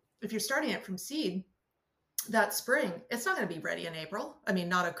 So if you're starting it from seed that spring, it's not going to be ready in April. I mean,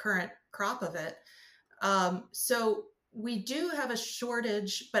 not a current crop of it. So we do have a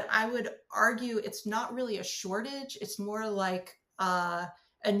shortage, but I would argue it's not really a shortage. It's more like a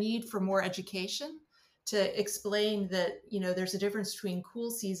need for more education to explain that, there's a difference between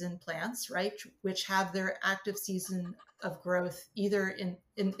cool season plants, right, which have their active season of growth either in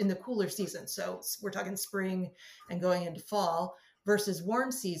the cooler season. So we're talking spring and going into fall versus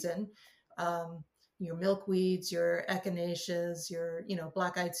warm season. Your milkweeds, your echinaceas, your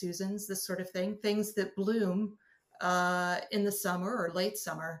black-eyed Susans, this sort of thing, things that bloom in the summer or late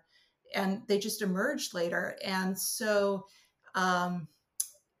summer, and they just emerge later. And so um,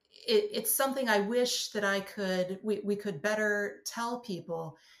 it's something I wish that we could better tell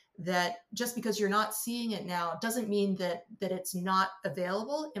people that just because you're not seeing it now doesn't mean that it's not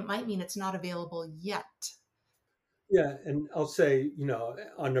available. It might mean it's not available yet. Yeah, and I'll say,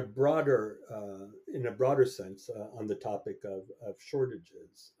 on a broader, in a broader sense, on the topic of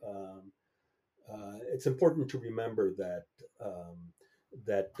shortages, it's important to remember that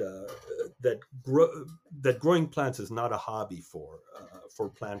that that growing plants is not a hobby for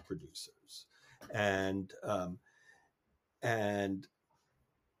plant producers, and and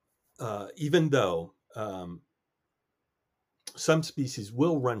even though some species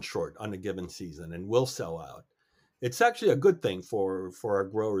will run short on a given season and will sell out, it's actually a good thing for our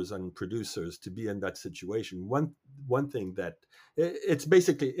growers and producers to be in that situation. One thing that it's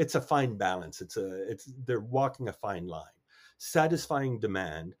basically it's a fine balance. It's they're walking a fine line, satisfying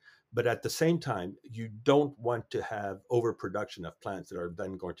demand, but at the same time, you don't want to have overproduction of plants that are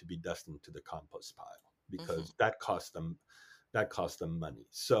then going to be destined to the compost pile Hmm. because that costs them money.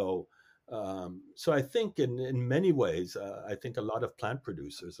 So I think in many ways, I think a lot of plant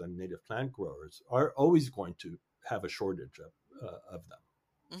producers and native plant growers are always going to have a shortage of them.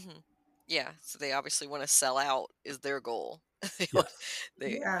 Hmm. Yeah, so they obviously want to sell out is their goal. they want,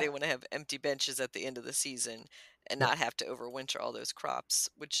 Yes. Yeah. they want to have empty benches at the end of the season and Yeah. not have to overwinter all those crops,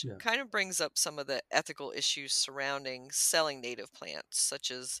 which Yeah. kind of brings up some of the ethical issues surrounding selling native plants,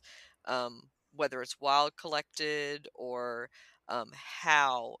 such as whether it's wild collected or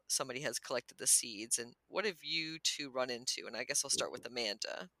how somebody has collected the seeds. And what have you two run into? And I guess I'll start with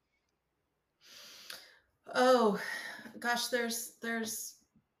Amanda. Oh, gosh, there's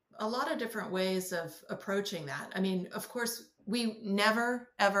a lot of different ways of approaching that. I mean, of course, we never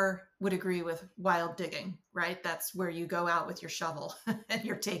ever would agree with wild digging, right? That's where you go out with your shovel and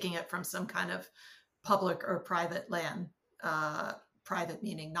you're taking it from some kind of public or private land. Uh, Private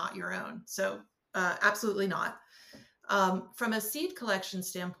meaning not your own. So, absolutely not. From a seed collection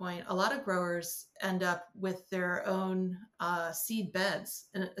standpoint, a lot of growers end up with their own seed beds,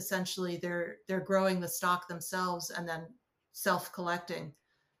 and essentially they're growing the stock themselves and then self collecting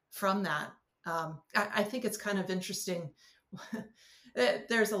from that. I think it's kind of interesting.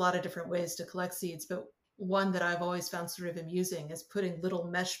 There's a lot of different ways to collect seeds, but one that I've always found sort of amusing is putting little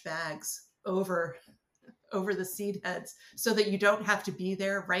mesh bags over the seed heads so that you don't have to be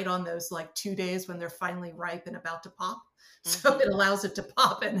there right on those like 2 days when they're finally ripe and about to pop. So Hmm. it allows it to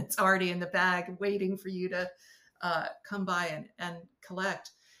pop and it's already in the bag waiting for you to come by and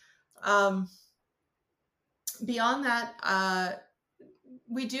collect. Um, Beyond that,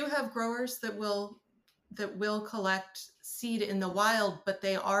 we do have growers that will collect seed in the wild, but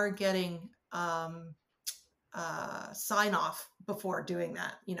they are getting sign off before doing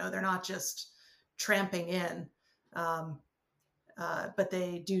that. They're not just tramping in, um, but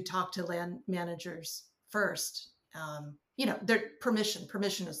they do talk to land managers first. Their permission.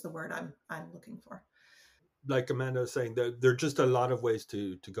 Permission is the word I'm looking for. Like Amanda was saying, there are just a lot of ways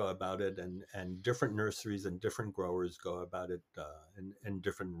to go about it, and different nurseries and different growers go about it in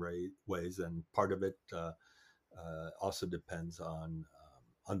different ways. And part of it also depends on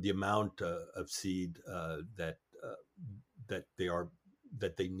on the amount of seed that they are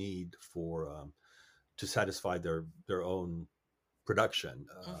that they need for to satisfy their own production.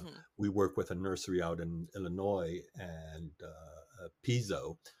 Mhm. We work with a nursery out in Illinois, and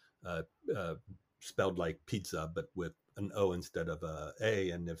Pizzo, uh, uh, spelled like pizza but with an O instead of a A.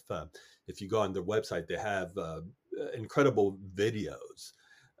 And if you go on their website, they have incredible videos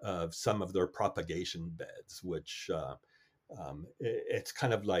of some of their propagation beds, which it's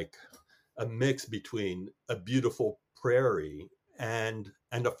kind of like a mix between a beautiful prairie and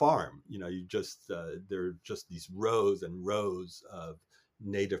a farm. You know, you just there are just these rows and rows of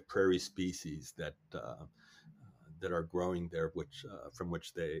native prairie species that are growing there, which from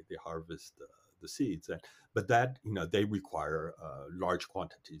which they harvest the seeds. But that, you know, they require large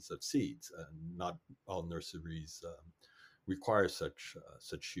quantities of seeds, and not all nurseries require such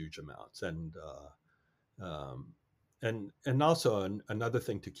huge amounts. Um, and also another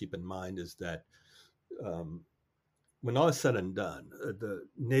thing to keep in mind is that um, when all is said and done, the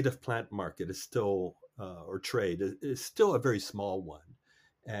native plant market is still, or trade is still a very small one.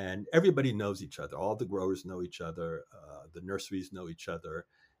 And everybody knows each other. All the growers know each other. The nurseries know each other.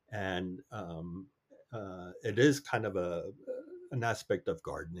 And it is kind of an aspect of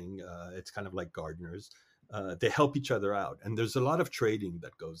gardening. It's kind of like gardeners. They help each other out. And there's a lot of trading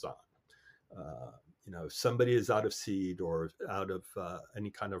that goes on. Uh, you know, if somebody is out of seed or out of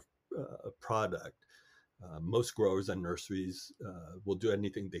any kind of product, most growers and nurseries will do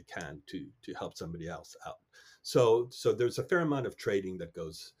anything they can to help somebody else out. So there's a fair amount of trading that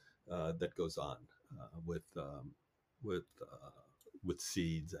goes on with with with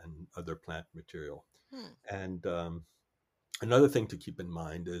seeds and other plant material. Hmm. And another thing to keep in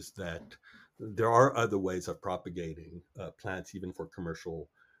mind is that there are other ways of propagating plants, even for commercial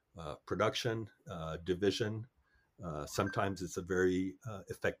production, division. Sometimes it's a very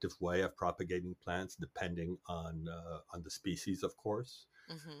effective way of propagating plants, depending on the species, of course.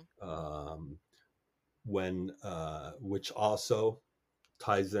 Mhm. Um, which also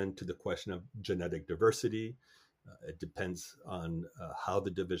ties into the question of genetic diversity. It depends on how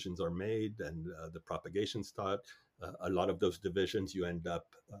the divisions are made and the propagation style. A lot of those divisions, you end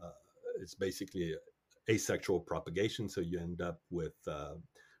up, it's basically asexual propagation, so you end up with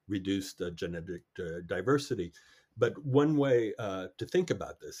reduced genetic diversity. But one way to think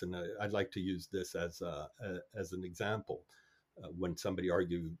about this, and I'd like to use this as an example, when somebody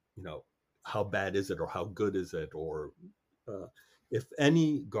argue, you know, how bad is it or how good is it, or uh, if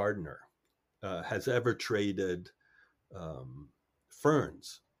any gardener has ever traded um,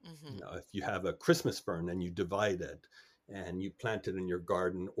 ferns. You Mhm. know, if you have a Christmas fern and you divide it and you plant it in your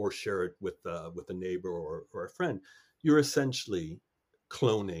garden or share it with a neighbor or a friend, you're essentially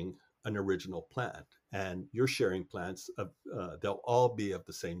cloning an original plant, and you're sharing plants of they'll all be of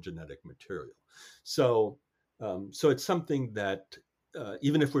the same genetic material. So so it's something that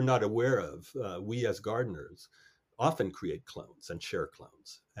even if we're not aware of, we as gardeners often create clones and share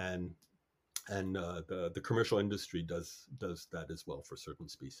clones, and the commercial industry does that as well for certain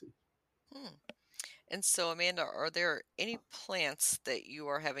species. Hmm. And so, Amanda, are there any plants that you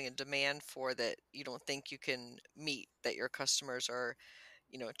are having a demand for that you don't think you can meet, that your customers are,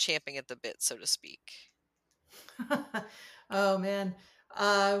 champing at the bit, so to speak? Oh man,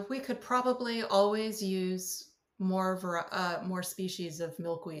 we could probably always use more species of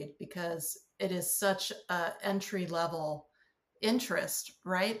milkweed because it is such a entry level interest,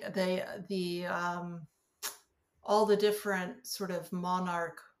 right? The all the different sort of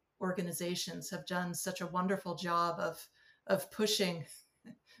monarch organizations have done such a wonderful job of pushing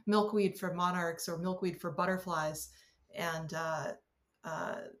milkweed for monarchs or milkweed for butterflies, and uh,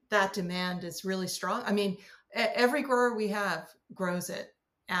 that demand is really strong. I mean, every grower we have grows it,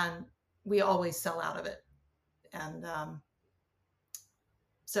 and we always sell out of it. And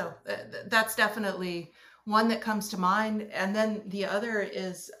so that's definitely one that comes to mind. And then the other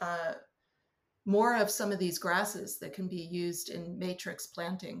is more of some of these grasses that can be used in matrix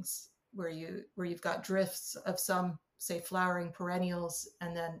plantings, where you've got drifts of some, say, flowering perennials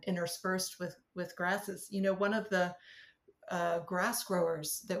and then interspersed with grasses. You know, one of the grass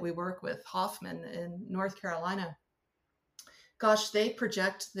growers that we work with, Hoffman in North Carolina, gosh, they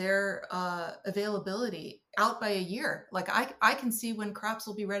project their availability out by a year. Like I can see when crops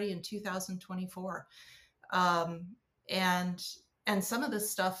will be ready in 2024. Um, and and some of this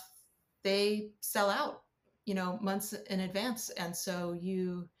stuff they sell out, you know, months in advance. And so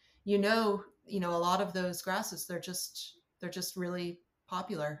you know, a lot of those grasses, they're just really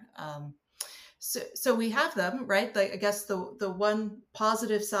popular. So we have them, right? Like, I guess the one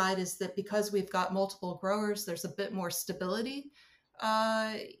positive side is that because we've got multiple growers, there's a bit more stability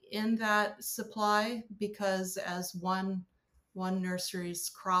in that supply, because as one nursery's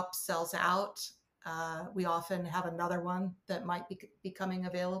crop sells out, we often have another one that might be becoming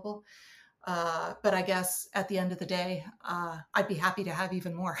available. But I guess at the end of the day, I'd be happy to have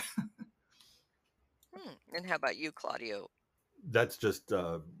even more. And how about you, Claudio? That's just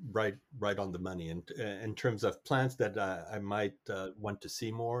right on the money. And in terms of plants that I might want to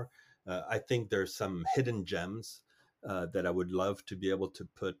see more, I think there's some hidden gems that I would love to be able to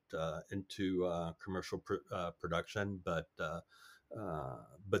put into commercial production, but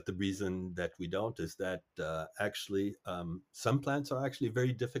the reason that we don't is that actually some plants are actually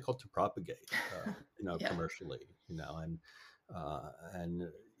very difficult to propagate, Yeah. commercially,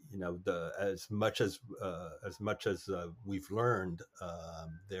 and the as much as we've learned,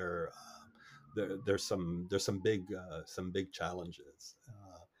 there's some big challenges,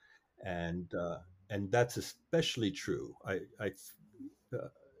 and that's especially true. Uh,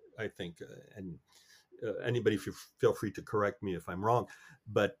 I think, and anybody feel free to correct me if I'm wrong,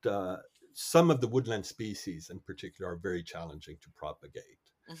 but some of the woodland species in particular are very challenging to propagate,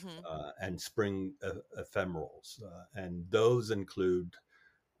 Hmm. and spring ephemerals, and those include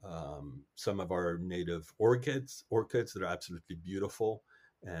some of our native orchids that are absolutely beautiful,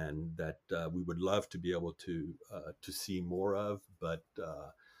 and that we would love to be able to see more of, but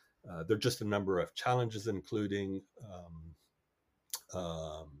there are just a number of challenges, including um,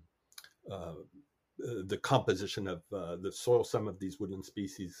 uh, the composition of the soil. Some of these woodland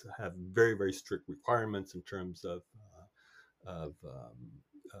species have very, very strict requirements in terms of how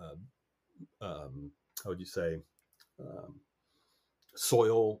would you say, um,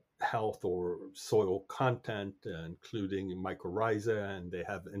 soil health or soil content, including mycorrhiza, and they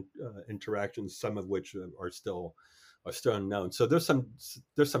have interactions, some of which are still unknown. So there's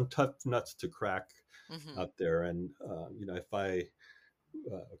some tough nuts to crack Hmm. out there, and if I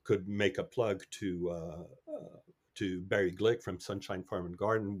could make a plug to Barry Glick from Sunshine Farm and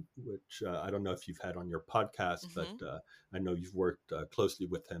Garden, which I don't know if you've had on your podcast, but Hmm. I know you've worked closely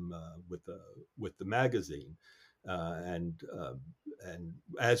with him with the magazine, and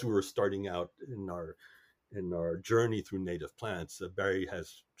as we were starting out in our journey through native plants, Barry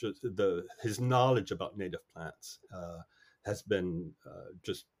has just his knowledge about native plants has been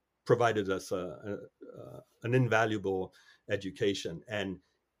just provided us an invaluable education, and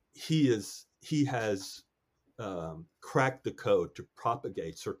he has cracked the code to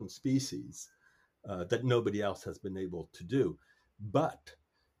propagate certain species that nobody else has been able to do. But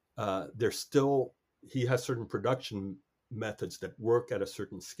there's still he has certain production methods that work at a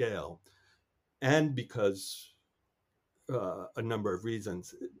certain scale, and because a number of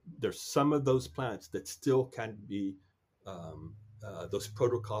reasons, there's some of those plants that still can't be. Those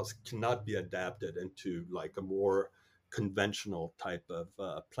protocols cannot be adapted into like a more conventional type of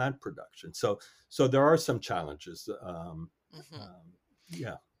plant production. So there are some challenges. Hmm.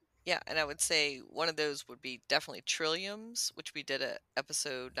 Yeah. Yeah, and I would say one of those would be definitely trilliums, which we did a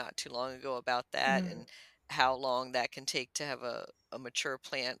episode not too long ago about that Mm. and how long that can take to have a mature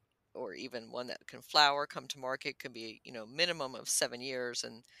plant or even one that can flower come to market can be, minimum of 7 years.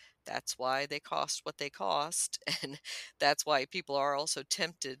 And that's why they cost what they cost. And that's why people are also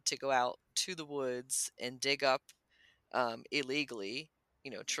tempted to go out to the woods and dig up illegally,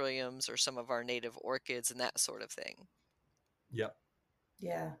 trilliums or some of our native orchids and that sort of thing. Yep.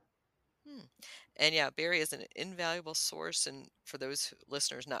 Yeah. Hmm. And yeah, Barry is an invaluable source. And for those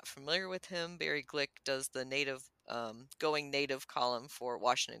listeners not familiar with him, Barry Glick does the Going Native column for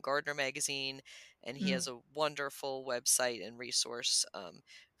Washington Gardener magazine. And he Mm. has a wonderful website and resource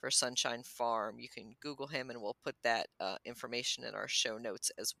for Sunshine Farm. You can Google him, and we'll put that information in our show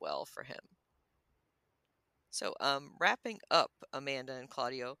notes as well for him. So, wrapping up, Amanda and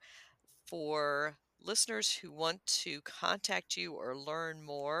Claudio, for listeners who want to contact you or learn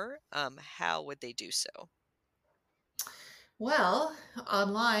more, how would they do so? Well,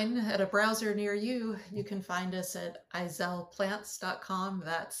 online at a browser near you, you can find us at izelplants.com.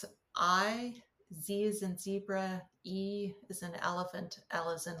 That's I, Z is in zebra, E is in elephant,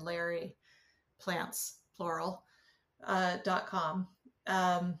 L is in Larry, plants, plural, .com.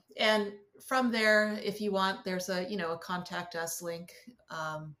 And from there, if you want, there's a contact us link,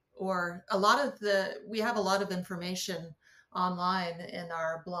 or we have a lot of information online in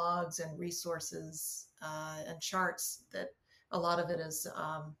our blogs and resources, and charts, that a lot of it is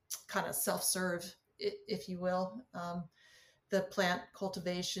kind of self-serve, if you will. The plant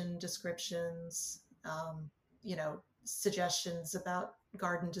cultivation descriptions, suggestions about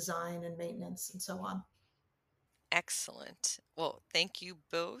garden design and maintenance and so on. Excellent. Well, thank you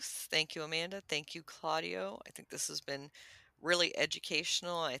both. Thank you, Amanda. Thank you, Claudio. I think this has been really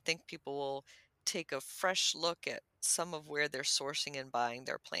educational. I think people will take a fresh look at some of where they're sourcing and buying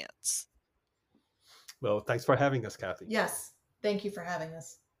their plants. Well, thanks for having us, Kathy. Yes. Thank you for having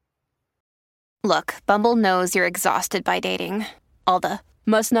us. Look, Bumble knows you're exhausted by dating. All the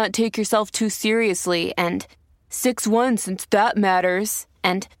must not take yourself too seriously and 6'1" since that matters.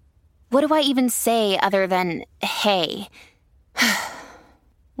 And what do I even say other than hey?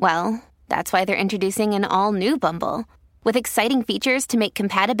 Well, that's why they're introducing an all-new Bumble with exciting features to make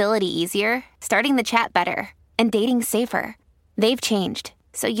compatibility easier, starting the chat better, and dating safer. They've changed,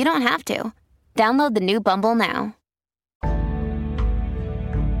 so you don't have to. Download the new Bumble now.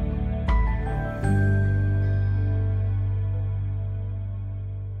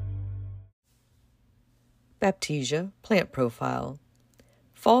 Baptisia plant profile.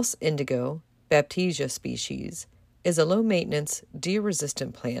 False indigo, Baptisia species, is a low-maintenance,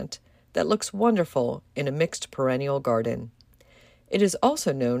 deer-resistant plant that looks wonderful in a mixed perennial garden. It is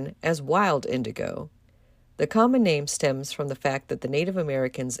also known as wild indigo. The common name stems from the fact that the Native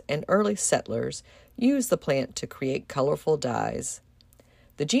Americans and early settlers used the plant to create colorful dyes.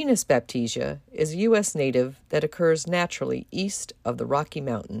 The genus Baptisia is a U.S. native that occurs naturally east of the Rocky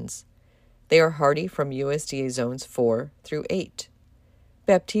Mountains. They are hardy from USDA zones 4 through 8.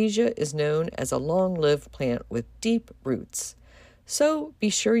 Baptisia is known as a long-lived plant with deep roots, so be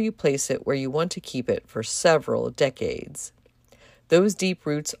sure you place it where you want to keep it for several decades. Those deep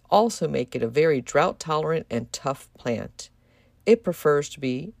roots also make it a very drought-tolerant and tough plant. It prefers to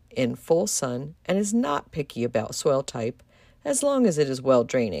be in full sun and is not picky about soil type as long as it is well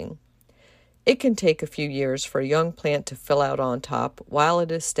draining. It can take a few years for a young plant to fill out on top while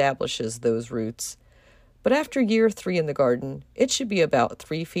it establishes those roots. But after year 3 in the garden, it should be about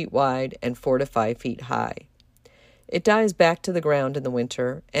 3 feet wide and 4 to 5 feet high. It dies back to the ground in the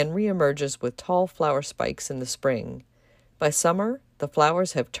winter and reemerges with tall flower spikes in the spring. By summer, the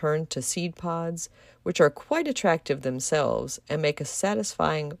flowers have turned to seed pods, which are quite attractive themselves and make a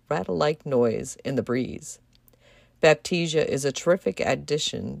satisfying rattle-like noise in the breeze. Baptisia is a terrific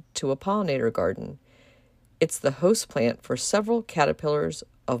addition to a pollinator garden. It's the host plant for several caterpillars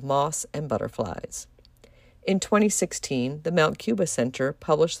of moths and butterflies. In 2016, the Mount Cuba Center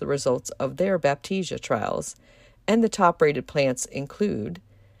published the results of their Baptisia trials, and the top-rated plants include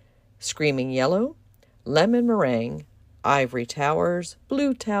Screaming Yellow, Lemon Meringue, Ivory Towers,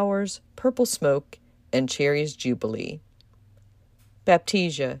 Blue Towers, Purple Smoke, and Cherries Jubilee.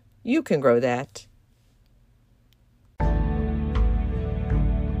 Baptisia, you can grow that.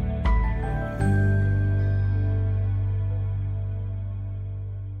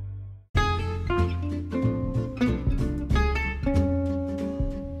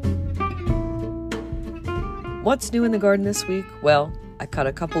 What's new in the garden this week? Well, I cut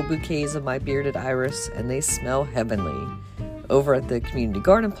a couple bouquets of my bearded iris, and they smell heavenly. Over at the community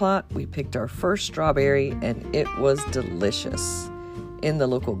garden plot, we picked our first strawberry, and it was delicious. In the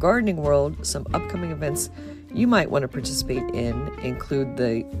local gardening world, some upcoming events you might want to participate in include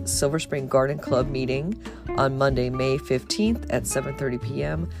the Silver Spring Garden Club meeting on Monday, May 15th at 7:30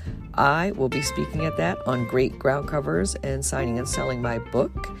 p.m. I will be speaking at that on great ground covers and signing and selling my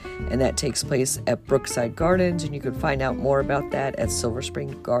book, and that takes place at Brookside Gardens, and you can find out more about that at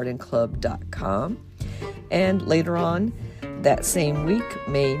silverspringgardenclub.com. And later on that same week,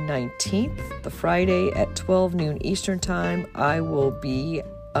 May 19th, the Friday at 12 noon Eastern Time, I will be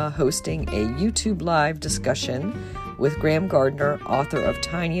hosting a YouTube live discussion with Graham Gardner, author of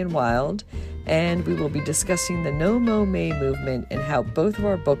Tiny and Wild, and we will be discussing the No Mow May movement and how both of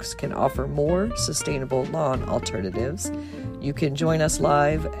our books can offer more sustainable lawn alternatives. You can join us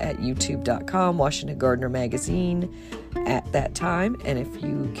live at youtube.com, Washington Gardener Magazine, at that time. And if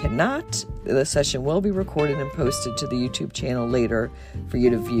you cannot, the session will be recorded and posted to the YouTube channel later for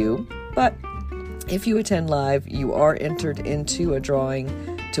you to view. But if you attend live, you are entered into a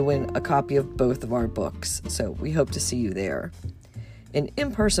drawing to win a copy of both of our books. So we hope to see you there. An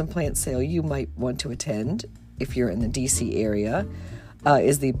in-person plant sale you might want to attend if you're in the DC area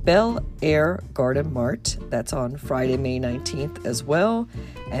is the Bel Air Garden Mart. That's on Friday, May 19th as well,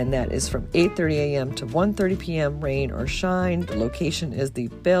 and that is from 8:30 a.m. to 1:30 p.m., rain or shine. The location is the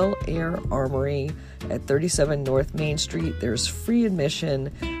Bel Air Armory at 37 North Main Street. There's free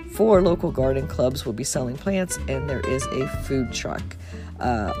admission. 4 local garden clubs will be selling plants, and there is a food truck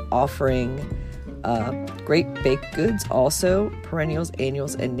offering great baked goods, also perennials,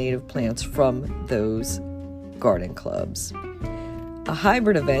 annuals, and native plants from those garden clubs. A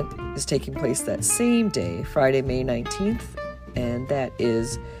hybrid event is taking place that same day, Friday, May 19th, and that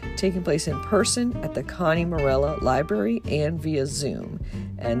is taking place in person at the Connie Morella Library and via Zoom.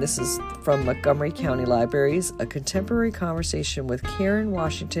 And this is from Montgomery County Libraries, a contemporary conversation with Karen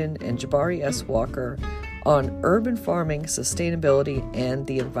Washington and Jabari S. Walker on urban farming, sustainability, and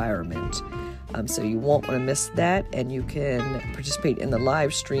the environment. So you won't want to miss that, and you can participate in the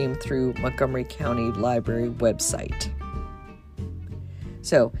live stream through Montgomery County Library website.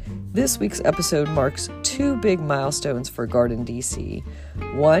 So this week's episode marks two big milestones for Garden DC.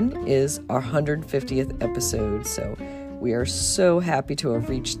 One is our 150th episode, so we are so happy to have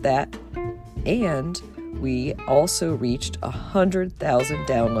reached that. And we also reached 100,000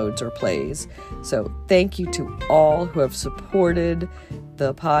 downloads or plays. So thank you to all who have supported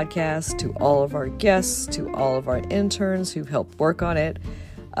the podcast, to all of our guests, to all of our interns who've helped work on it.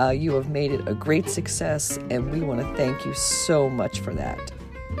 You have made it a great success, and we want to thank you so much for that.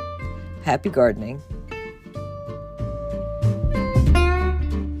 Happy gardening.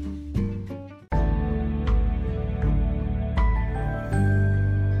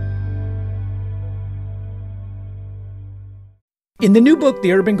 In the new book,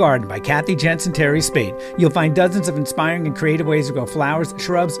 The Urban Garden by Kathy Jentz and Terry Spate, you'll find dozens of inspiring and creative ways to grow flowers,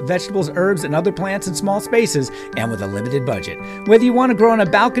 shrubs, vegetables, herbs, and other plants in small spaces and with a limited budget. Whether you want to grow on a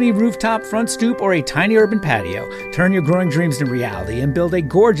balcony, rooftop, front stoop, or a tiny urban patio, turn your growing dreams into reality and build a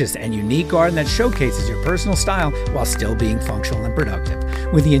gorgeous and unique garden that showcases your personal style while still being functional and productive.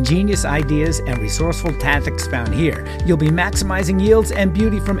 With the ingenious ideas and resourceful tactics found here, you'll be maximizing yields and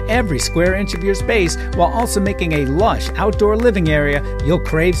beauty from every square inch of your space while also making a lush outdoor living area you'll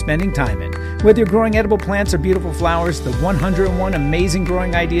crave spending time in. Whether you're growing edible plants or beautiful flowers, the 101 amazing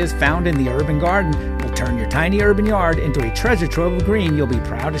growing ideas found in The Urban Garden will turn your tiny urban yard into a treasure trove of green you'll be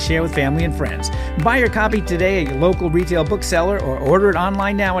proud to share with family and friends. Buy your copy today at your local retail bookseller or order it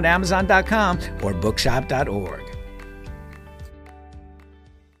online now at Amazon.com or bookshop.org.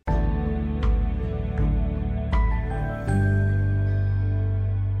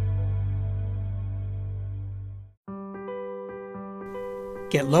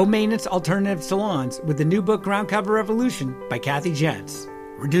 Get low-maintenance alternatives to lawns with the new book Ground Cover Revolution by Kathy Jentz.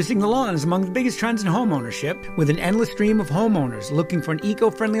 Reducing the lawn is among the biggest trends in homeownership, with an endless stream of homeowners looking for an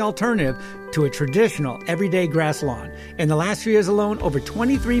eco-friendly alternative to a traditional, everyday grass lawn. In the last 3 years alone, over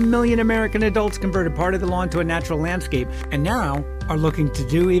 23 million American adults converted part of the lawn to a natural landscape, and now are looking to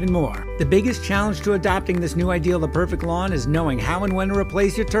do even more. The biggest challenge to adopting this new ideal of the perfect lawn is knowing how and when to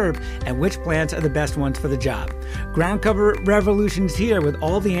replace your turf and which plants are the best ones for the job. Ground Cover Revolution is here with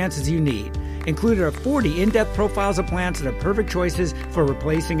all the answers you need. Included are 40 in-depth profiles of plants that are perfect choices for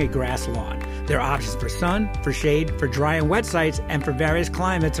replacing a grass lawn. There are options for sun, for shade, for dry and wet sites, and for various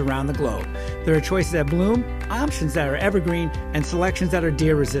climates around the globe. There are choices that bloom, options that are evergreen, and selections that are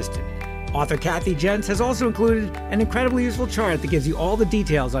deer-resistant. Author Kathy Jentz has also included an incredibly useful chart that gives you all the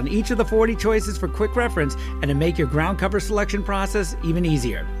details on each of the 40 choices for quick reference and to make your ground cover selection process even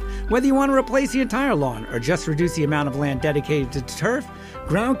easier. Whether you want to replace the entire lawn or just reduce the amount of land dedicated to turf,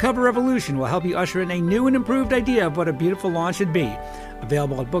 Ground Cover Revolution will help you usher in a new and improved idea of what a beautiful lawn should be.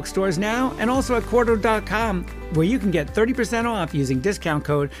 Available at bookstores now and also at Quarto.com, where you can get 30% off using discount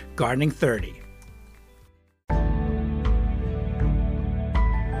code GARDENING30.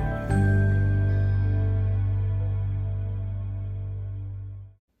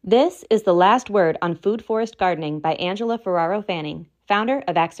 This is The Last Word on Food Forest Gardening by Angela Ferraro Fanning, founder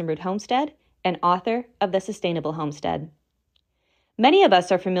of Axe and Root Homestead and author of The Sustainable Homestead. Many of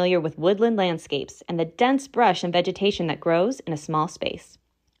us are familiar with woodland landscapes and the dense brush and vegetation that grows in a small space.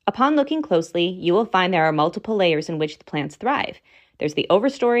 Upon looking closely, you will find there are multiple layers in which the plants thrive. There's the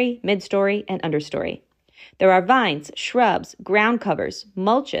overstory, midstory, and understory. There are vines, shrubs, ground covers,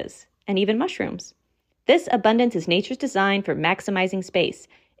 mulches, and even mushrooms. This abundance is nature's design for maximizing space,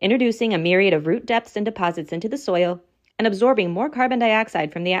 introducing a myriad of root depths and deposits into the soil, and absorbing more carbon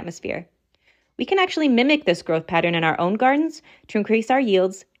dioxide from the atmosphere. We can actually mimic this growth pattern in our own gardens to increase our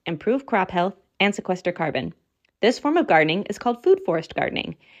yields, improve crop health, and sequester carbon. This form of gardening is called food forest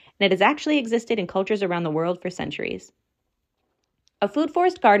gardening, and it has actually existed in cultures around the world for centuries. A food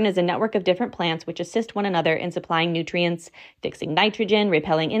forest garden is a network of different plants which assist one another in supplying nutrients, fixing nitrogen,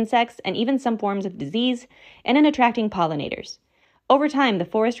 repelling insects, and even some forms of disease, and in attracting pollinators. Over time, the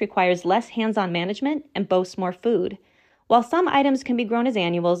forest requires less hands-on management and boasts more food. While some items can be grown as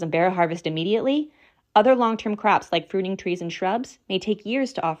annuals and bear a harvest immediately, other long-term crops like fruiting trees and shrubs may take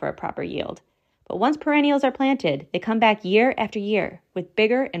years to offer a proper yield. But once perennials are planted, they come back year after year with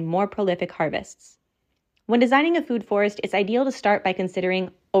bigger and more prolific harvests. When designing a food forest, it's ideal to start by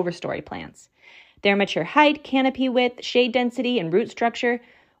considering overstory plants. Their mature height, canopy width, shade density, and root structure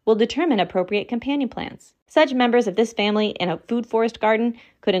will determine appropriate companion plants. Such members of this family in a food forest garden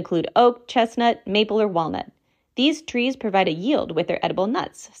could include oak, chestnut, maple, or walnut. These trees provide a yield with their edible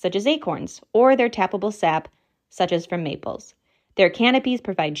nuts, such as acorns, or their tappable sap, such as from maples. Their canopies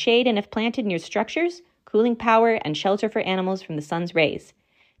provide shade and, if planted near structures, cooling power and shelter for animals from the sun's rays.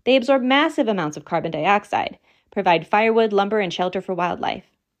 They absorb massive amounts of carbon dioxide, provide firewood, lumber, and shelter for wildlife.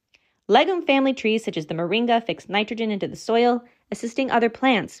 Legume family trees such as the moringa fix nitrogen into the soil, assisting other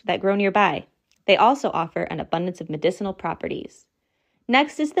plants that grow nearby. They also offer an abundance of medicinal properties.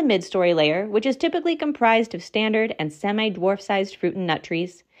 Next is the mid-story layer, which is typically comprised of standard and semi-dwarf-sized fruit and nut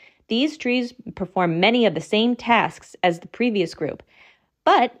trees. These trees perform many of the same tasks as the previous group,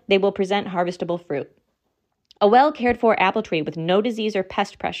 but they will present harvestable fruit. A well-cared-for apple tree with no disease or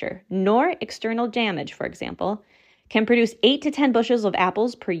pest pressure, nor external damage, for example, can produce 8 to 10 bushels of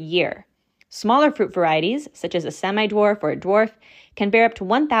apples per year. Smaller fruit varieties, such as a semi-dwarf or a dwarf, can bear up to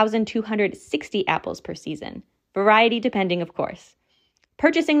 1,260 apples per season, variety depending, of course.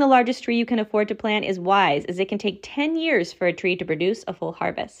 Purchasing the largest tree you can afford to plant is wise, as it can take 10 years for a tree to produce a full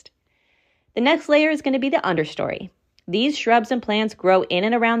harvest. The next layer is going to be the understory. These shrubs and plants grow in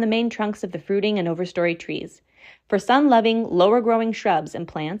and around the main trunks of the fruiting and overstory trees. For sun-loving, lower-growing shrubs and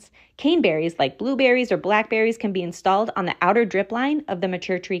plants, caneberries like blueberries or blackberries can be installed on the outer drip line of the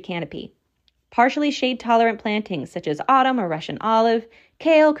mature tree canopy. Partially shade-tolerant plantings such as autumn or Russian olive,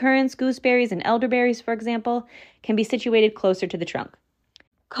 kale, currants, gooseberries, and elderberries, for example, can be situated closer to the trunk.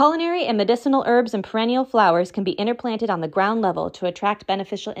 Culinary and medicinal herbs and perennial flowers can be interplanted on the ground level to attract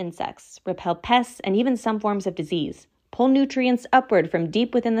beneficial insects, repel pests, and even some forms of disease, pull nutrients upward from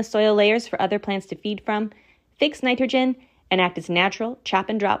deep within the soil layers for other plants to feed from, fix nitrogen, and act as natural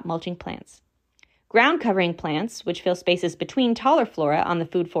chop-and-drop mulching plants. Ground-covering plants, which fill spaces between taller flora on the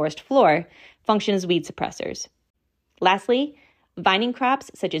food forest floor, function as weed suppressors. Lastly, vining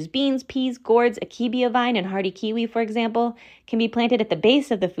crops such as beans, peas, gourds, akebia vine, and hardy kiwi, for example, can be planted at the base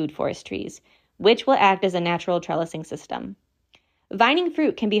of the food forest trees, which will act as a natural trellising system. Vining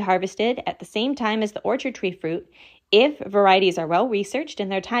fruit can be harvested at the same time as the orchard tree fruit if varieties are well researched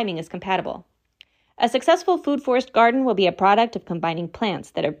and their timing is compatible. A successful food forest garden will be a product of combining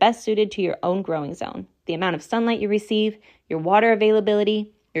plants that are best suited to your own growing zone, the amount of sunlight you receive, your water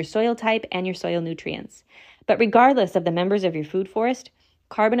availability, your soil type, and your soil nutrients. But regardless of the members of your food forest,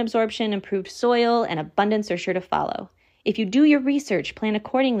 carbon absorption, improved soil, and abundance are sure to follow. If you do your research, plan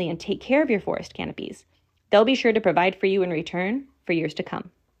accordingly, and take care of your forest canopies, they'll be sure to provide for you in return for years to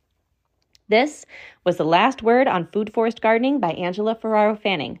come. This was The Last Word on Food Forest Gardening by Angela Ferraro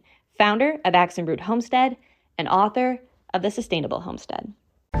Fanning, founder of Axe and Root Homestead and author of The Sustainable Homestead.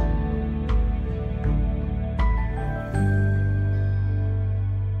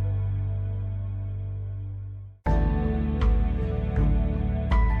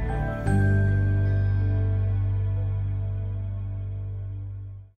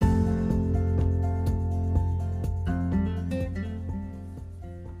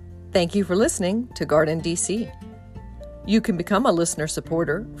 Thank you for listening to Garden DC. You can become a listener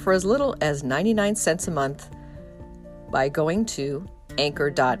supporter for as little as 99 cents a month by going to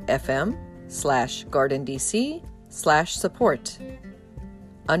anchor.fm/gardendc/support.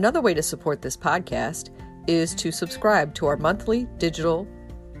 Another way to support this podcast is to subscribe to our monthly digital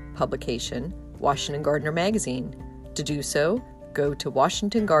publication, Washington Gardener Magazine. To do so, go to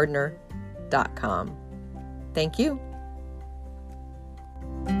washingtongardener.com. Thank you.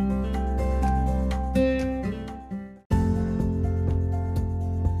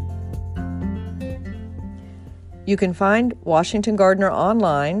 You can find Washington Gardener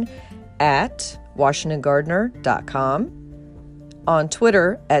online at washingtongardener.com, on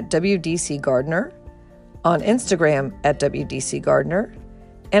Twitter at WDC Gardener, on Instagram at WDC Gardener,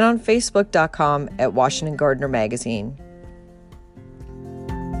 and on Facebook.com at Washington Gardener Magazine.